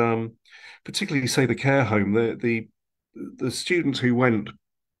 and particularly say the care home, the students who went,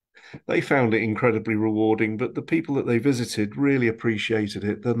 they found it incredibly rewarding, but the people that they visited really appreciated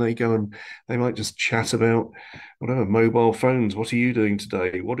it. Then they go and they might just chat about whatever, mobile phones. What are you doing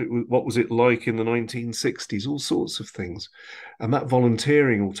today? What was it like in the 1960s? All sorts of things. And that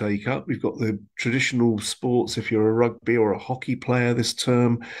volunteering will take up. We've got the traditional sports, if you're a rugby or a hockey player this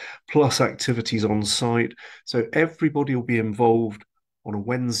term, plus activities on site. So everybody will be involved on a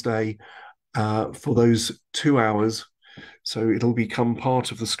Wednesday for those 2 hours So it'll become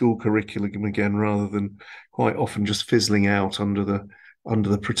part of the school curriculum again, rather than quite often just fizzling out under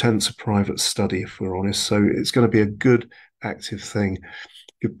the pretense of private study, if we're honest. So it's going to be a good, active thing.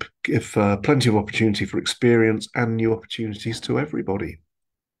 Give plenty of opportunity for experience and new opportunities to everybody.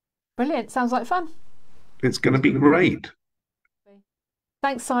 Brilliant. Sounds like fun. It's going to be great.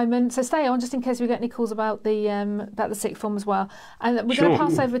 Thanks, Simon. So stay on just in case we get any calls about the sixth form as well. And we're going to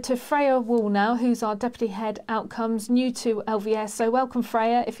pass over to Freya Wall now, who's our Deputy Head Outcomes, new to LVS. So welcome,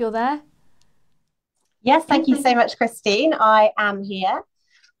 Freya, if you're there. Yes, thank you so much, Christine. I am here.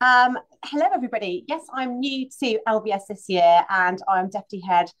 Hello, everybody. Yes, I'm new to LVS this year, and I'm Deputy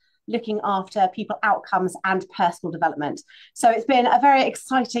Head looking after pupil outcomes and personal development. So it's been a very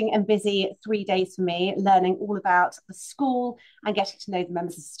exciting and busy 3 days for me, learning all about the school and getting to know the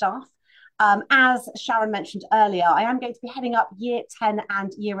members of staff. As Sharon mentioned earlier, I am going to be heading up year 10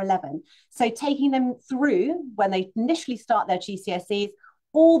 and year 11. So taking them through when they initially start their GCSEs,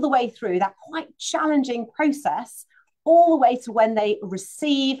 all the way through that quite challenging process, all the way to when they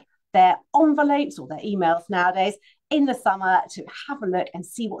receive their envelopes or their emails nowadays in the summer, to have a look and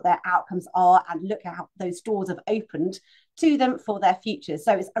see what their outcomes are and look at how those doors have opened to them for their futures.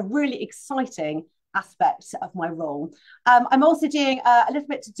 So it's a really exciting aspect of my role. I'm also doing a little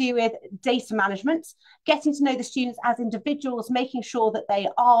bit to do with data management, getting to know the students as individuals, making sure that they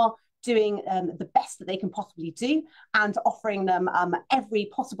are doing the best that they can possibly do, and offering them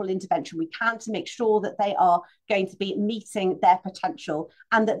every possible intervention we can to make sure that they are going to be meeting their potential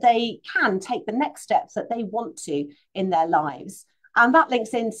and that they can take the next steps that they want to in their lives. And that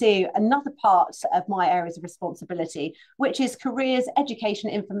links into another part of my areas of responsibility, which is careers, education,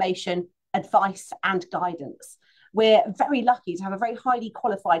 information, advice and guidance. We're very lucky to have a very highly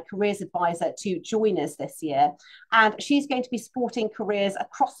qualified careers advisor to join us this year. And she's going to be supporting careers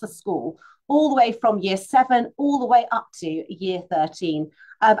across the school, all the way from year 7, all the way up to year 13.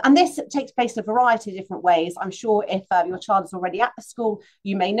 And this takes place in a variety of different ways. I'm sure if your child is already at the school,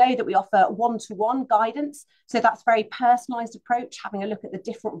 you may know that we offer one-to-one guidance. So that's a very personalised approach, having a look at the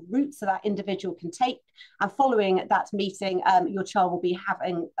different routes that that individual can take. And following that meeting, your child will be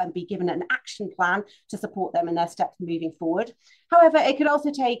be given an action plan to support them in their steps moving forward. However, it could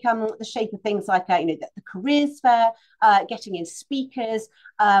also take the shape of things like the careers fair, getting in speakers,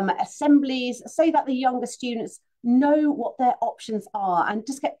 assemblies, so that the younger students know what their options are and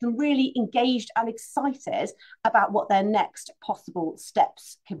just get them really engaged and excited about what their next possible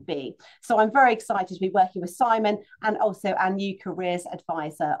steps could be. So I'm very excited to be working with Simon and also our new careers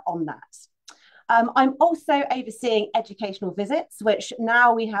advisor on that. I'm also overseeing educational visits, which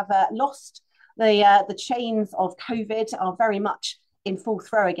now we have lost the chains of COVID are very much in full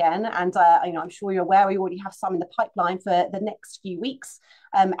throw again. And I'm sure you're aware we already have some in the pipeline for the next few weeks,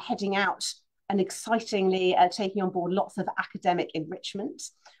 heading out and excitingly taking on board lots of academic enrichment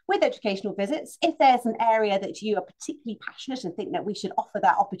with educational visits. If there's an area that you are particularly passionate and think that we should offer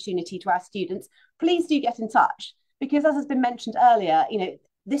that opportunity to our students, please do get in touch, because as has been mentioned earlier,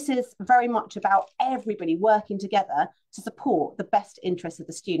 this is very much about everybody working together to support the best interests of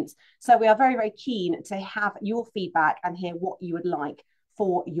the students. So we are very, very keen to have your feedback and hear what you would like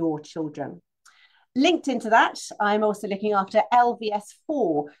for your children. Linked into that, I'm also looking after LVS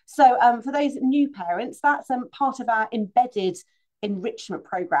 4. So for those new parents, that's part of our embedded enrichment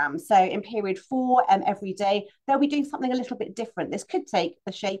program. So in period 4 every day, they'll be doing something a little bit different. This could take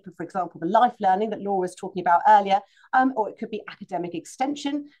the shape of, for example, the life learning that Laura was talking about earlier, or it could be academic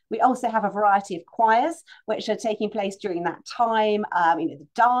extension. We also have a variety of choirs which are taking place during that time. The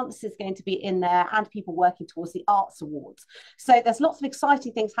dance is going to be in there, and people working towards the arts awards. So there's lots of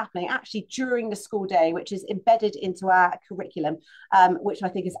exciting things happening actually during the school day, which is embedded into our curriculum, which I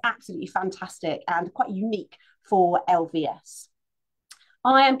think is absolutely fantastic and quite unique for LVS.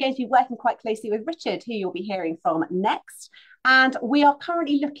 I am going to be working quite closely with Richard, who you'll be hearing from next. And we are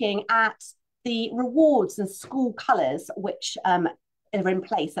currently looking at the rewards and school colours, which are in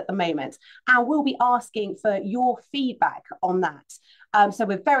place at the moment. And we'll be asking for your feedback on that. So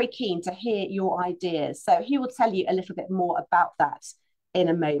we're very keen to hear your ideas. So he will tell you a little bit more about that in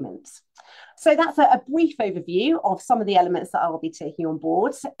a moment. So that's a brief overview of some of the elements that I'll be taking on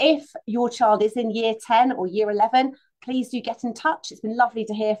board. If your child is in year 10 or year 11, please do get in touch. It's been lovely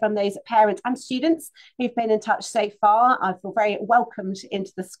to hear from those parents and students who've been in touch so far. I feel very welcomed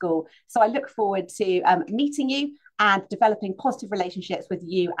into the school. So I look forward to meeting you and developing positive relationships with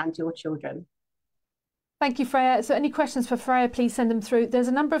you and your children. Thank you, Freya. So any questions for Freya, please send them through. There's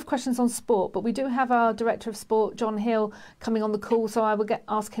a number of questions on sport, but we do have our Director of Sport, John Hill, coming on the call, so I will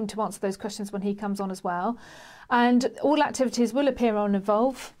ask him to answer those questions when he comes on as well. And all activities will appear on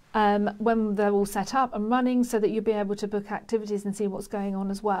Evolve. when they're all set up and running, so that you'll be able to book activities and see what's going on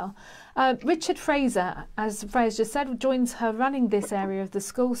as well. Richard Fraser, as Freya's just said, joins her running this area of the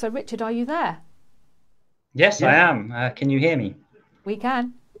school. So Richard, are you there? Yes, I am. Can you hear me? We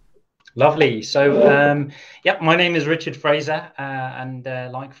can. Lovely. So, my name is Richard Fraser, and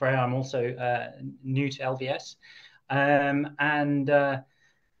like Freya, I'm also new to LVS.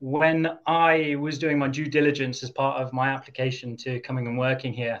 When I was doing my due diligence as part of my application to coming and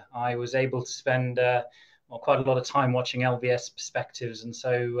working here, I was able to spend quite a lot of time watching LVS Perspectives, and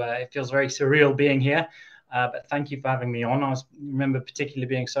so it feels very surreal being here. But thank you for having me on. I remember particularly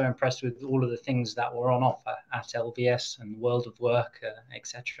being so impressed with all of the things that were on offer at LVS and World of Work,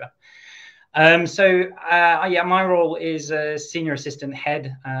 etc. My role is a senior assistant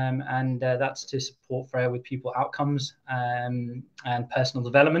head, and that's to support Freya with pupil outcomes and personal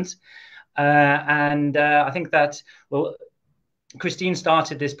development. I think that, Christine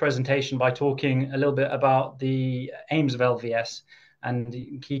started this presentation by talking a little bit about the aims of LVS, and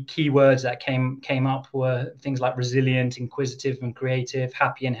the key words that came up were things like resilient, inquisitive and creative,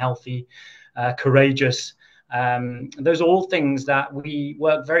 happy and healthy, courageous. Those are all things that we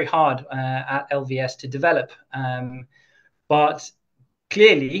work very hard at LVS to develop, but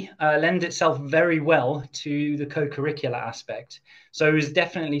clearly lend itself very well to the co-curricular aspect. So it's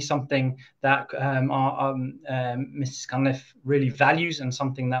definitely something that Mrs. Cunliffe really values, and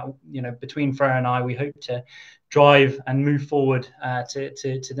something that, between Freya and I, we hope to drive and move forward to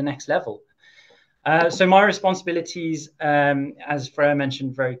the next level. So my responsibilities, as Freya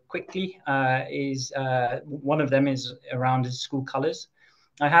mentioned very quickly, is one of them is around school colours.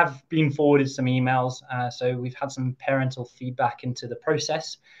 I have been forwarded some emails, so we've had some parental feedback into the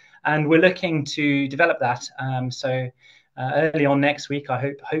process, and we're looking to develop that. Early on next week,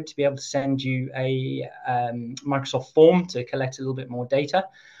 I hope to be able to send you a Microsoft form to collect a little bit more data,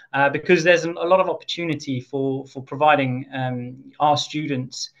 because there's a lot of opportunity for providing our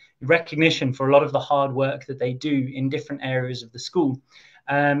students recognition for a lot of the hard work that they do in different areas of the school.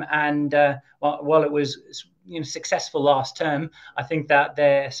 While it was successful last term, I think that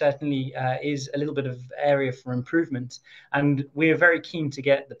there certainly is a little bit of area for improvement, and we are very keen to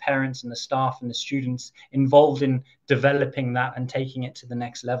get the parents and the staff and the students involved in developing that and taking it to the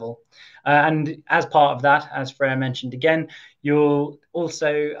next level. And as part of that, as Freya mentioned again, you'll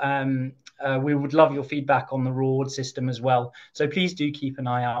also we would love your feedback on the reward system as well. So please do keep an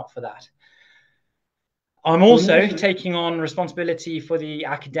eye out for that. I'm also taking on responsibility for the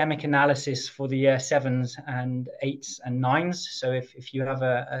academic analysis for the year 7s and 8s and 9s. So if you have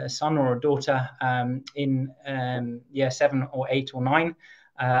a son or a daughter in year 7 or 8 or 9,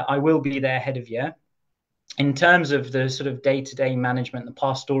 I will be their head of year. In terms of the sort of day-to-day management, the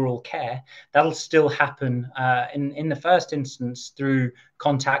pastoral care, that'll still happen in the first instance through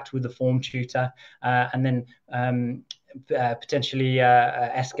contact with the form tutor, and then potentially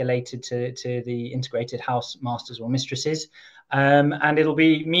escalated to the integrated house masters or mistresses. And it'll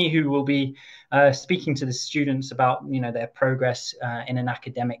be me who will be speaking to the students about their progress in an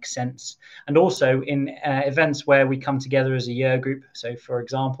academic sense, and also in events where we come together as a year group. So, for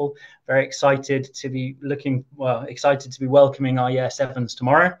example, very excited to be welcoming our year 7s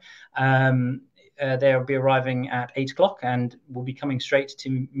tomorrow. They'll be arriving at 8 o'clock, and will be coming straight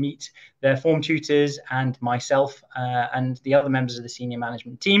to meet their form tutors and myself and the other members of the senior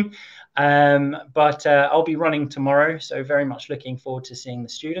management team. But I'll be running tomorrow, so very much looking forward to seeing the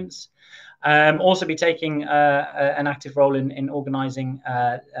students. Also be taking an active role in organising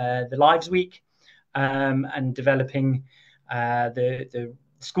the Lives Week, and developing the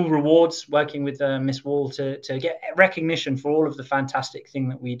school rewards, working with Miss Wall to get recognition for all of the fantastic thing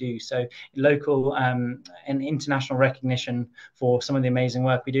that we do. So local and international recognition for some of the amazing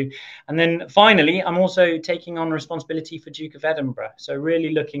work we do. And then finally, I'm also taking on responsibility for Duke of Edinburgh. So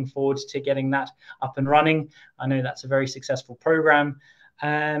really looking forward to getting that up and running. I know that's a very successful program.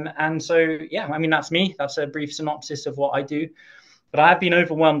 And so, that's me. That's a brief synopsis of what I do. But I have been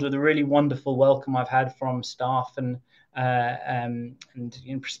overwhelmed with a really wonderful welcome I've had from staff and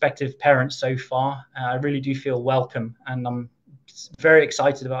prospective parents so far. I really do feel welcome, and I'm very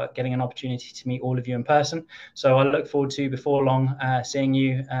excited about getting an opportunity to meet all of you in person. So I look forward to, before long, seeing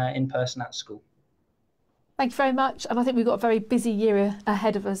you in person at school. Thank you very much. And I think we've got a very busy year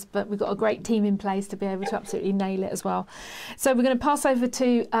ahead of us, but we've got a great team in place to be able to absolutely nail it as well. So we're going to pass over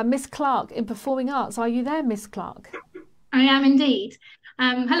to Miss Clark in Performing Arts. Are you there, Miss Clark? I am indeed.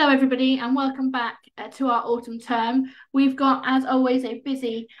 Hello everybody, and welcome back to our autumn term. We've got, as always, a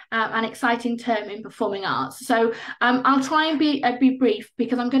busy and exciting term in performing arts. So I'll try and be brief,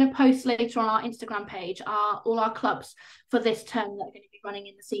 because I'm going to post later on our Instagram page all our clubs for this term that are going to be running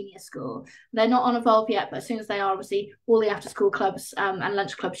in the senior school. They're not on Evolve yet, but as soon as they are, obviously all the after school clubs and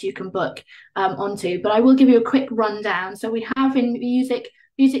lunch clubs you can book onto. But I will give you a quick rundown. So we have in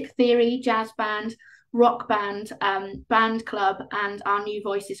music theory, jazz band, rock band, band club, and our New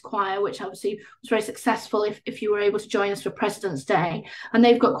Voices choir, which obviously was very successful if you were able to join us for President's Day. And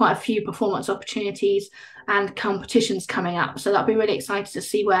they've got quite a few performance opportunities and competitions coming up. So that'll be really excited to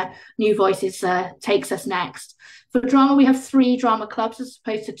see where New Voices takes us next. For drama, we have 3 drama clubs as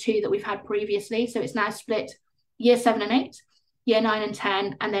opposed to 2 that we've had previously. So it's now split year 7 and 8, year 9 and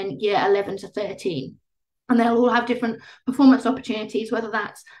 10, and then year 11 to 13. And they'll all have different performance opportunities, whether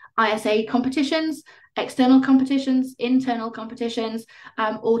that's ISA competitions, external competitions, internal competitions,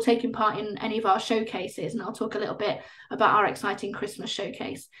 or taking part in any of our showcases. And I'll talk a little bit about our exciting Christmas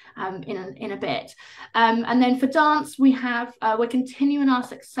showcase in a bit. And then for dance, we're continuing our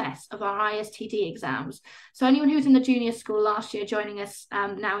success of our ISTD exams. So anyone who was in the junior school last year joining us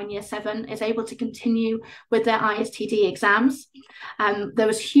now in year 7 is able to continue with their ISTD exams. There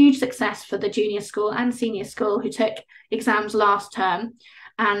was huge success for the junior school and senior school who took exams last term,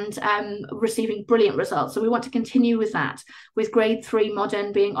 and receiving brilliant results. So we want to continue with that, with grade 3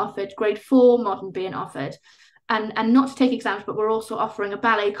 modern being offered, grade 4 modern being offered, and not to take exams, but we're also offering a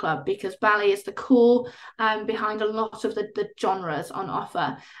ballet club, because ballet is the core behind a lot of the genres on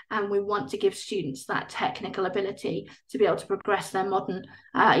offer, and we want to give students that technical ability to be able to progress their modern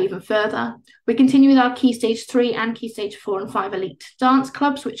even further. We continue with our Key Stage 3 and Key Stage 4 and 5 elite dance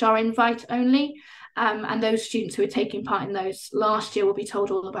clubs, which are invite only. And those students who are taking part in those last year will be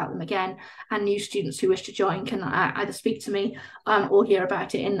told all about them again, and new students who wish to join can either speak to me or hear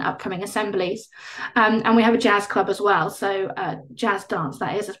about it in upcoming assemblies. And we have a jazz club as well, so jazz dance,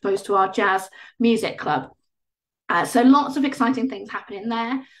 that is, as opposed to our jazz music club. So lots of exciting things happening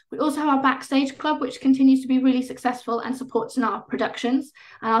there. We also have our backstage club, which continues to be really successful and supports in our productions,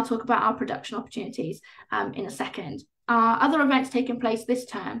 and I'll talk about our production opportunities in a second. Our other events taking place this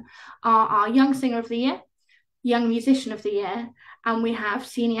term are our Young Singer of the Year, Young Musician of the Year, and we have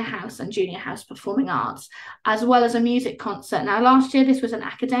Senior House and Junior House Performing Arts, as well as a music concert. Now, last year, this was an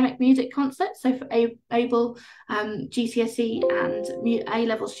academic music concert, so for able GCSE and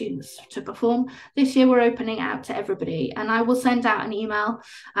A-level students to perform. This year, we're opening out to everybody, and I will send out an email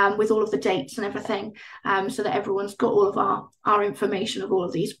with all of the dates and everything, so that everyone's got all of our information of all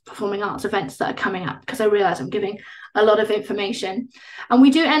of these performing arts events that are coming up, because I realise I'm giving a lot of information. And we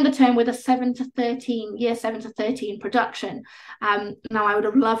do end the term with a year 7 to 13 production. Now, I would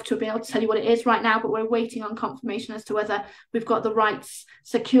have loved to be able to tell you what it is right now, but we're waiting on confirmation as to whether we've got the rights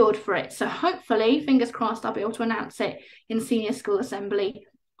secured for it. So hopefully, fingers crossed, I'll be able to announce it in Senior School Assembly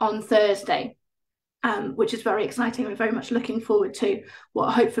on Thursday, which is very exciting. We're very much looking forward to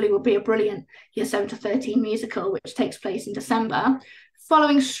what hopefully will be a brilliant year 7 to 13 musical, which takes place in December.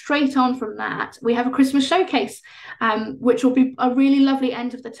 Following straight on from that, we have a Christmas showcase, which will be a really lovely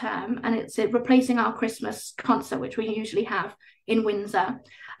end of the term, and it's replacing our Christmas concert, which we usually have in Windsor.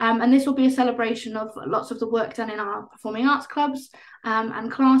 And this will be a celebration of lots of the work done in our performing arts clubs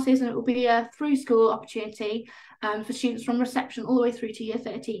and classes, and it will be a through school opportunity for students from reception all the way through to year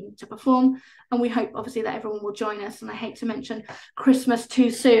 13 to perform. And we hope, obviously, that everyone will join us. And I hate to mention Christmas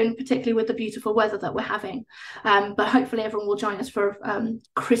too soon, particularly with the beautiful weather that we're having. But hopefully everyone will join us for a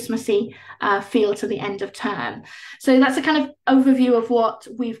Christmassy feel to the end of term. So that's a kind of overview of what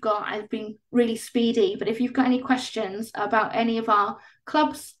we've got. I've been really speedy, but if you've got any questions about any of our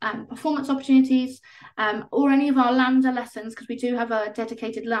clubs and performance opportunities, or any of our Lambda lessons, because we do have a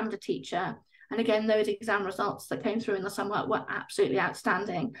dedicated Lambda teacher. And again, those exam results that came through in the summer were absolutely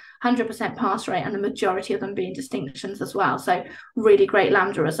outstanding, 100% pass rate, and the majority of them being distinctions as well. So really great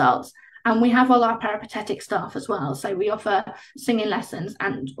Lambda results. And we have all our peripatetic staff as well. So we offer singing lessons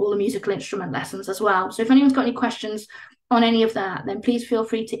and all the musical instrument lessons as well. So if anyone's got any questions on any of that, then please feel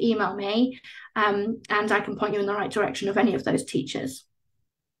free to email me, and I can point you in the right direction of any of those teachers.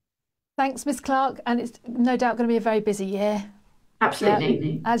 Thanks, Miss Clark. And it's no doubt going to be a very busy year.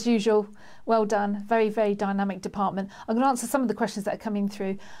 Absolutely. Yeah, as usual. Well done. Very, very dynamic department. I'm going to answer some of the questions that are coming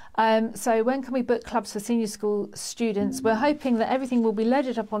through. So when can we book clubs for senior school students? We're hoping that everything will be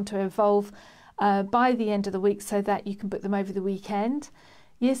loaded up onto Evolve by the end of the week so that you can book them over the weekend.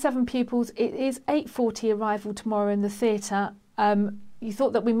 Year 7 pupils, it is 8:40 arrival tomorrow in the theatre. You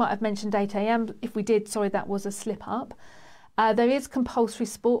thought that we might have mentioned 8 AM. If we did, sorry, that was a slip up. There is compulsory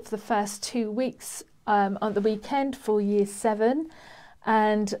sport for the first 2 weeks on the weekend for year 7.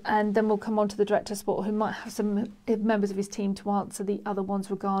 and then we'll come on to the director of sport, who might have some members of his team to answer the other ones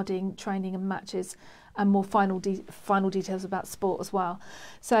regarding training and matches and more final details about sport as well.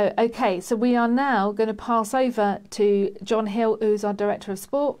 So okay, so we are now going to pass over to John Hill, who's our director of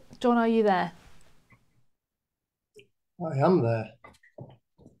sport. John, are you there? I am there.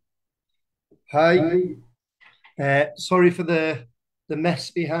 Hi. Sorry for the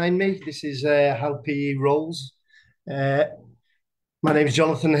mess behind me. This is how PE rolls. My name is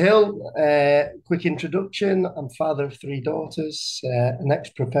Jonathan Hill. Quick introduction. I'm father of 3 daughters, an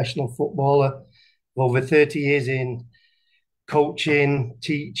ex-professional footballer, over 30 years in coaching,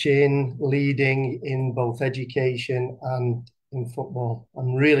 teaching, leading in both education and in football.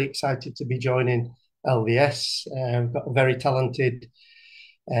 I'm really excited to be joining LVS. We've got a very talented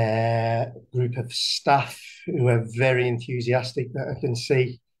group of staff who are very enthusiastic that I can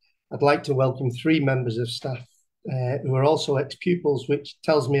see. I'd like to welcome 3 members of staff who are also ex-pupils, which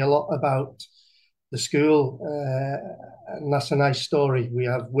tells me a lot about the school, and that's a nice story. We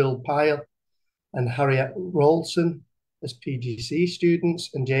have Will Pyle and Harriet Rawlson as PGC students,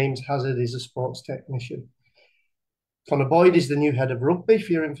 and James Hazard is a sports technician. Connor Boyd is the new head of rugby,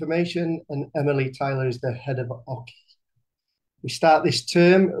 for your information, and Emily Tyler is the head of hockey. We start this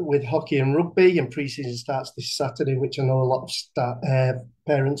term with hockey and rugby, and pre-season starts this Saturday, which I know a lot of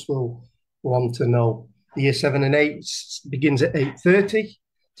parents will want to know. The year 7 and 8 begins at 8:30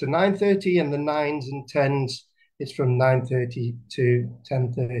 to 9:30, and the 9s and 10s is from 9:30 to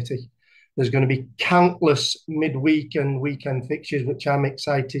 10:30. There's going to be countless midweek and weekend fixtures, which I'm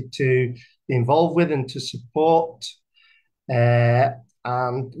excited to be involved with and to support.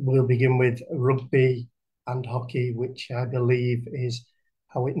 And we'll begin with rugby and hockey, which I believe is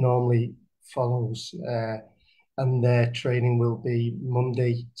how it normally follows. And their training will be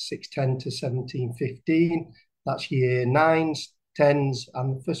Monday 6:10 to 17:15. That's year 9s, 10s,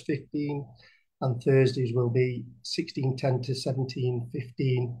 and the first 15. And Thursdays will be 16:10 to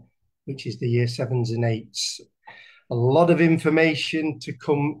 17:15, which is the year 7s and 8s. A lot of information to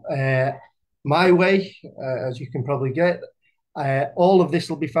come my way, as you can probably get. All of this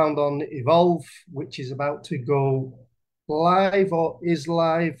will be found on Evolve, which is about to go live or is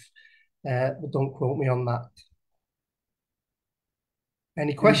live, but don't quote me on that.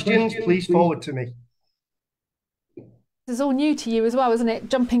 Any questions, please forward to me. This is all new to you as well, isn't it?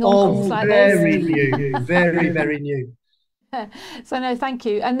 Jumping on calls like this. Very new, very, very new. So no, thank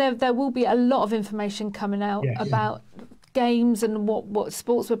you. And there will be a lot of information coming out about games and what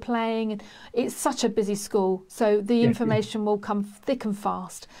sports we're playing. And it's such a busy school, so the information will come thick and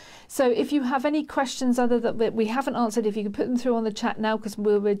fast. So if you have any questions other that we haven't answered, if you could put them through on the chat now, because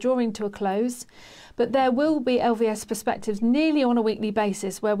we're drawing to a close. But there will be LVS Perspectives nearly on a weekly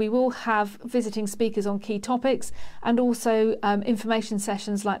basis, where we will have visiting speakers on key topics and also information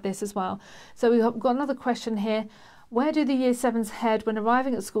sessions like this as well. So we've got another question here. Where do the year 7s head when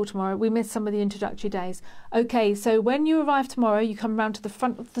arriving at school tomorrow? We missed some of the introductory days. Okay, so when you arrive tomorrow, you come round to the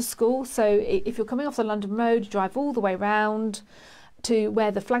front of the school. So if you're coming off the London Road, you drive all the way round to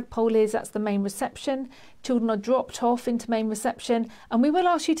where the flagpole is. That's the main reception. Children are dropped off into main reception, and we will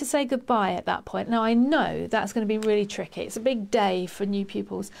ask you to say goodbye at that point. Now, I know that's going to be really tricky. It's a big day for new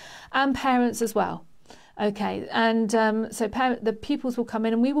pupils and parents as well. Okay, and so the pupils will come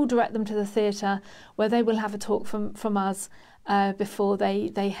in, and we will direct them to the theatre, where they will have a talk from us before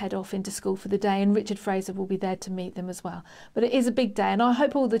they head off into school for the day, and Richard Fraser will be there to meet them as well. But it is a big day, and I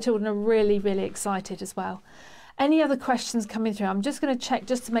hope all the children are really, really excited as well. Any other questions coming through? I'm just going to check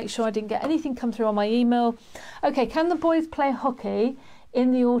just to make sure I didn't get anything come through on my email. Okay, can the boys play hockey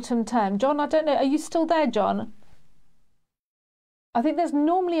in the autumn term? John, I don't know, are you still there, John? I think there's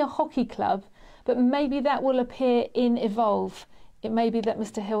normally a hockey club, but maybe that will appear in Evolve. It may be that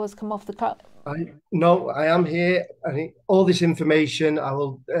Mr. Hill has come off the club. No, I am here. I think all this information, I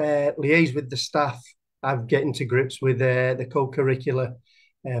will liaise with the staff. I'm getting to grips with the co-curricular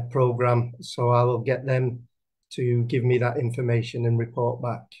programme, so I will get them to give me that information and report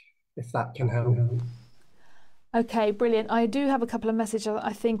back, if that can help. Okay, brilliant. I do have a couple of messages,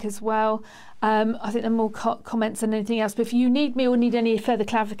 I think, as well. I think there are more comments than anything else. But if you need me or need any further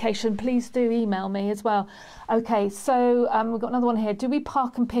clarification, please do email me as well. Okay, so we've got another one here. Do we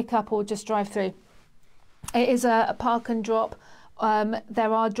park and pick up or just drive through? It is a park and drop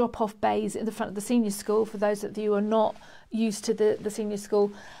There are drop-off bays in the front of the senior school for those of you who are not used to the senior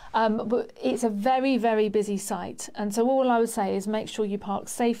school. But it's a very, very busy site. And so all I would say is make sure you park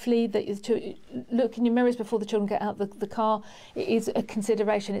safely, that you look in your mirrors before the children get out the car. It is a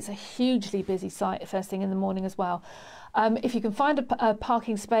consideration. It's a hugely busy site first thing in the morning as well. If you can find a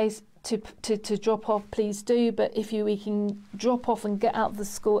parking space to drop off, please do. But if we can drop off and get out of the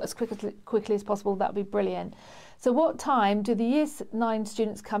school as quickly as possible, that would be brilliant. So what time do the Year 9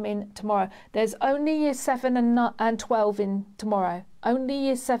 students come in tomorrow? There's only Year 7 and 12 in tomorrow. Only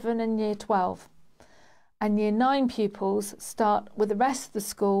Year 7 and Year 12. And Year 9 pupils start with the rest of the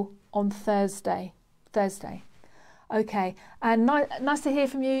school on Thursday. Okay, and nice to hear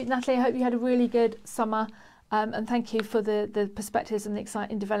from you, Natalie. I hope you had a really good summer. And thank you for the perspectives and the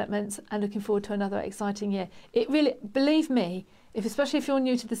exciting developments, and looking forward to another exciting year. It really, believe me, especially if you're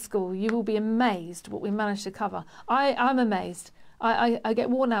new to the school, you will be amazed what we managed to cover. I'm amazed. I get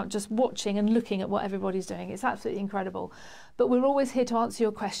worn out just watching and looking at what everybody's doing. It's absolutely incredible. But we're always here to answer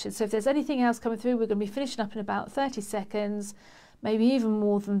your questions. So if there's anything else coming through, we're going to be finishing up in about 30 seconds, maybe even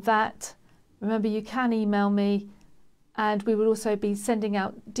more than that. Remember, you can email me. And we will also be sending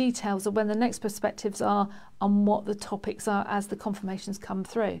out details of when the next perspectives are and what the topics are as the confirmations come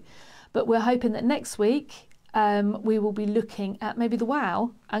through. But we're hoping that next week we will be looking at maybe the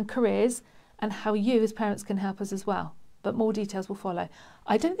WOW and careers and how you as parents can help us as well. But more details will follow.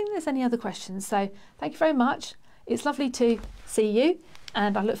 I don't think there's any other questions. So thank you very much. It's lovely to see you,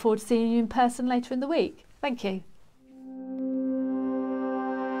 and I look forward to seeing you in person later in the week. Thank you.